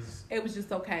 Slim was. It was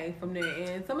just okay from there.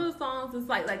 And some of the songs, it's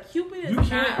like Cupid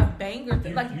is not a banger.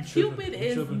 Cupid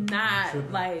is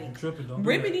not like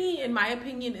Remedy. In my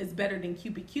opinion, is better than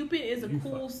Cupid. Cupid is a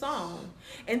cool song.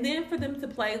 And then for them to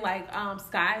play like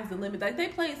Sky's the Limit, like they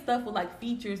played stuff with like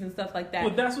features and stuff like that.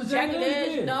 Well, that's what Jagged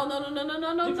Edge did. No.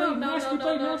 They played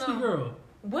Nasty Girl.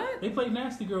 What? They played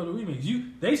Nasty Girl the remix.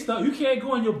 You can't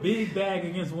go in your big bag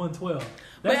against 112.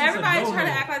 But everybody's trying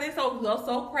to act like they're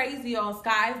so crazy on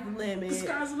Sky's the Limit.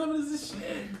 Sky's the Limit is the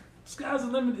shit. Sky's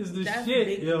the Limit is the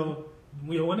shit, yo.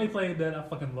 When they played that, I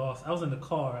fucking lost. I was in the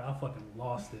car. I fucking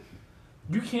lost it.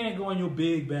 You can't go in your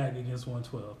big bag against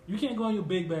 112. You can't go in your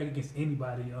big bag against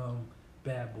anybody,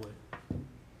 Bad Boy.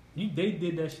 They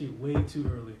did that shit way too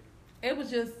early. It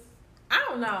was just... I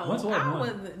don't know.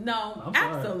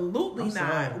 Absolutely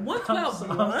not. 112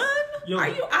 won? Are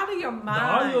you out of your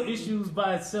mind? The audio issues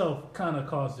by itself kind of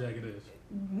caused Jagged Edge.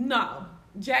 No.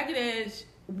 Jagged Edge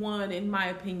won, in my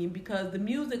opinion, because the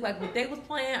music, like what they was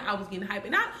playing, I was getting hyped.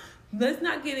 And let's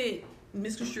not get it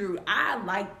misconstrued. I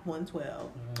like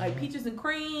 112. Like Peaches and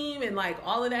Cream and like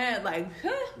all of that. Like,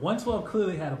 112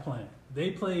 clearly had a plan.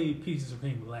 They played Peaches and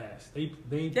Cream last. They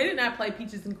did not play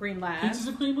Peaches and Cream last. Peaches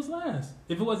and Cream was last.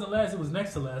 If it wasn't last, it was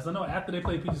next to last. I know after they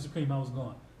played Peaches and Cream, I was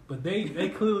gone. But they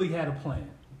clearly had a plan.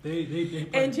 They played.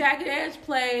 And Jagged Edge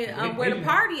played Where the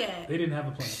Party At. They didn't have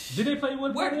a plan. Did they play Where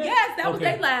the Party At? Yes, that was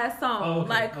their last song. Oh, okay,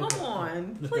 like, come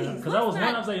on, please. Because I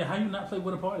was like, how you not play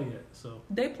Where the Party At? So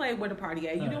they played Where the Party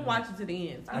At. You didn't watch it to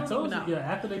the end. So I told you,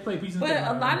 after they played Peaches and Cream. Cream.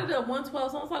 But a lot of the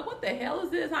 112 songs, like, what the hell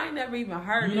is this? I ain't never even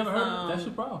heard You never heard it? That's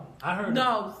your problem. I heard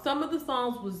No, some of the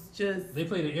songs was just... They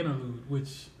played an interlude,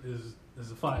 which is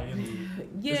a fire interlude.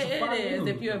 Yeah, it is. Interlude.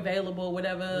 If you're available,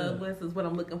 whatever, this is what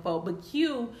I'm looking for. But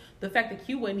Q, the fact that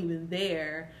Q wasn't even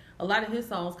there, a lot of his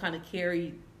songs kind of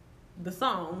carried the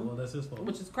song. Well, that's his fault.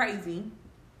 Which is crazy.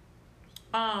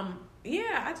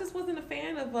 Yeah, I just wasn't a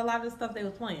fan of a lot of the stuff they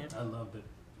was playing. I loved it.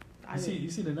 You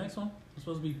see the next one? It's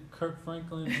supposed to be Kirk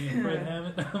Franklin and Fred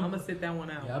Hammond. I'm gonna sit that one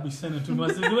out. Yeah, I'll be sending too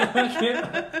much to do it. I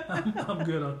can't. I'm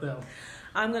good on that one.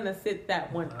 I'm gonna sit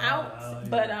that one out. Yeah.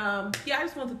 But yeah, I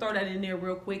just want to throw that in there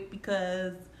real quick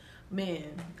because, man,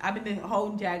 I've been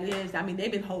holding Jagged Edge. I mean,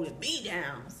 they've been holding me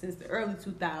down since the early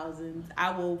 2000s.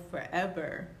 I will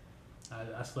forever.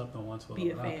 I slept on 112. Be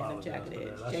a fan of Jagged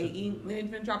Edge. J.E.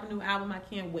 They've been dropping a new album. I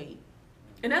can't wait.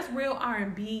 And that's real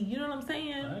R&B. You know what I'm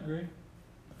saying? I agree.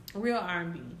 Real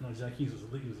R&B. No, Jack Keys was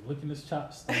licking his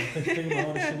chops. Thinking about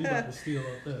all the shit he about to steal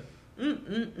out there.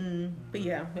 But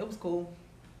yeah, it was cool.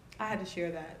 I had to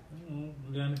share that. You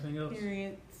got anything else?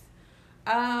 Period.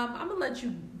 I'm gonna let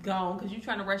you go because you're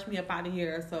trying to rush me up out of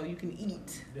here so you can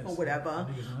eat or whatever.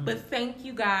 But thank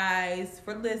you guys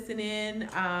for listening.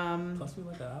 Plus, we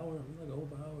like an hour. We like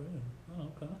over an hour in.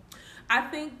 Oh, okay. I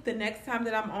think the next time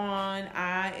that I'm on,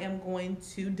 I am going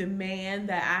to demand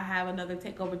that I have another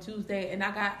Takeover Tuesday, and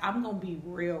I'm gonna be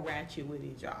real ratchet with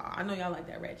it, y'all. I know y'all like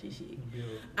that ratchet shit.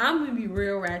 I'm gonna be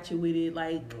real ratchet with it.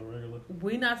 Like,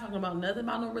 we're not talking about nothing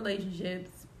about no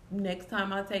relationships next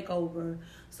time I take over.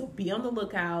 So be on the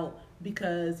lookout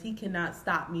because he cannot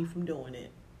stop me from doing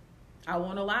it. I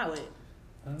won't allow it.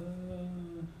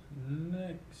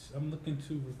 Next, I'm looking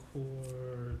to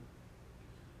record.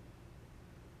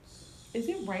 Is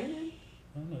it raining?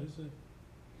 I don't know. Is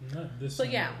it not this? So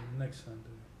Sunday, yeah, next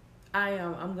Sunday. I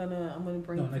am. I'm gonna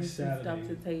bring some stuff to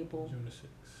the table. June the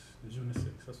 6th. June the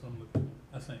 6th. That's what I'm looking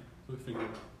at. I think we figured it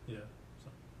out. Yeah. So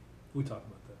we talk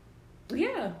about that.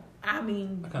 Yeah. I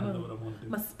mean, I kind of know what I want to do.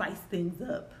 I'm gonna spice things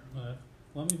up. All right.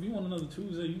 Well, I mean, if you want another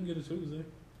Tuesday, you can get a Tuesday.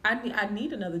 I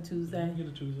need another Tuesday. You can get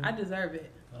a Tuesday. I deserve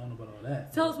it. I don't know about all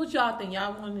that. Tell us what y'all think.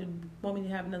 Y'all want me to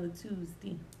have another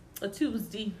Tuesday? A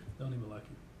Tuesday? They don't even like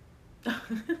you.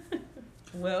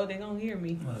 Well, they gonna hear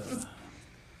me.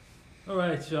 All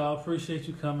right, y'all. Appreciate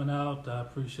you coming out. I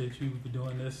appreciate you for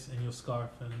doing this in your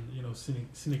scarf and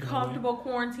sneaking comfortable away.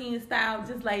 Quarantine style,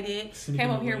 just like it. Sneaking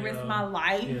Came up here and risked my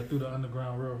life. Yeah, through the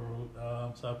Underground Railroad.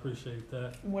 So I appreciate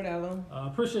that. Whatever.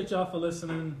 Appreciate y'all for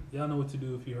listening. Y'all know what to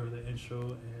do if you heard the intro,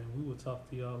 and we will talk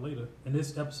to y'all later. And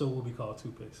this episode will be called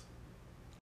Toothpaste.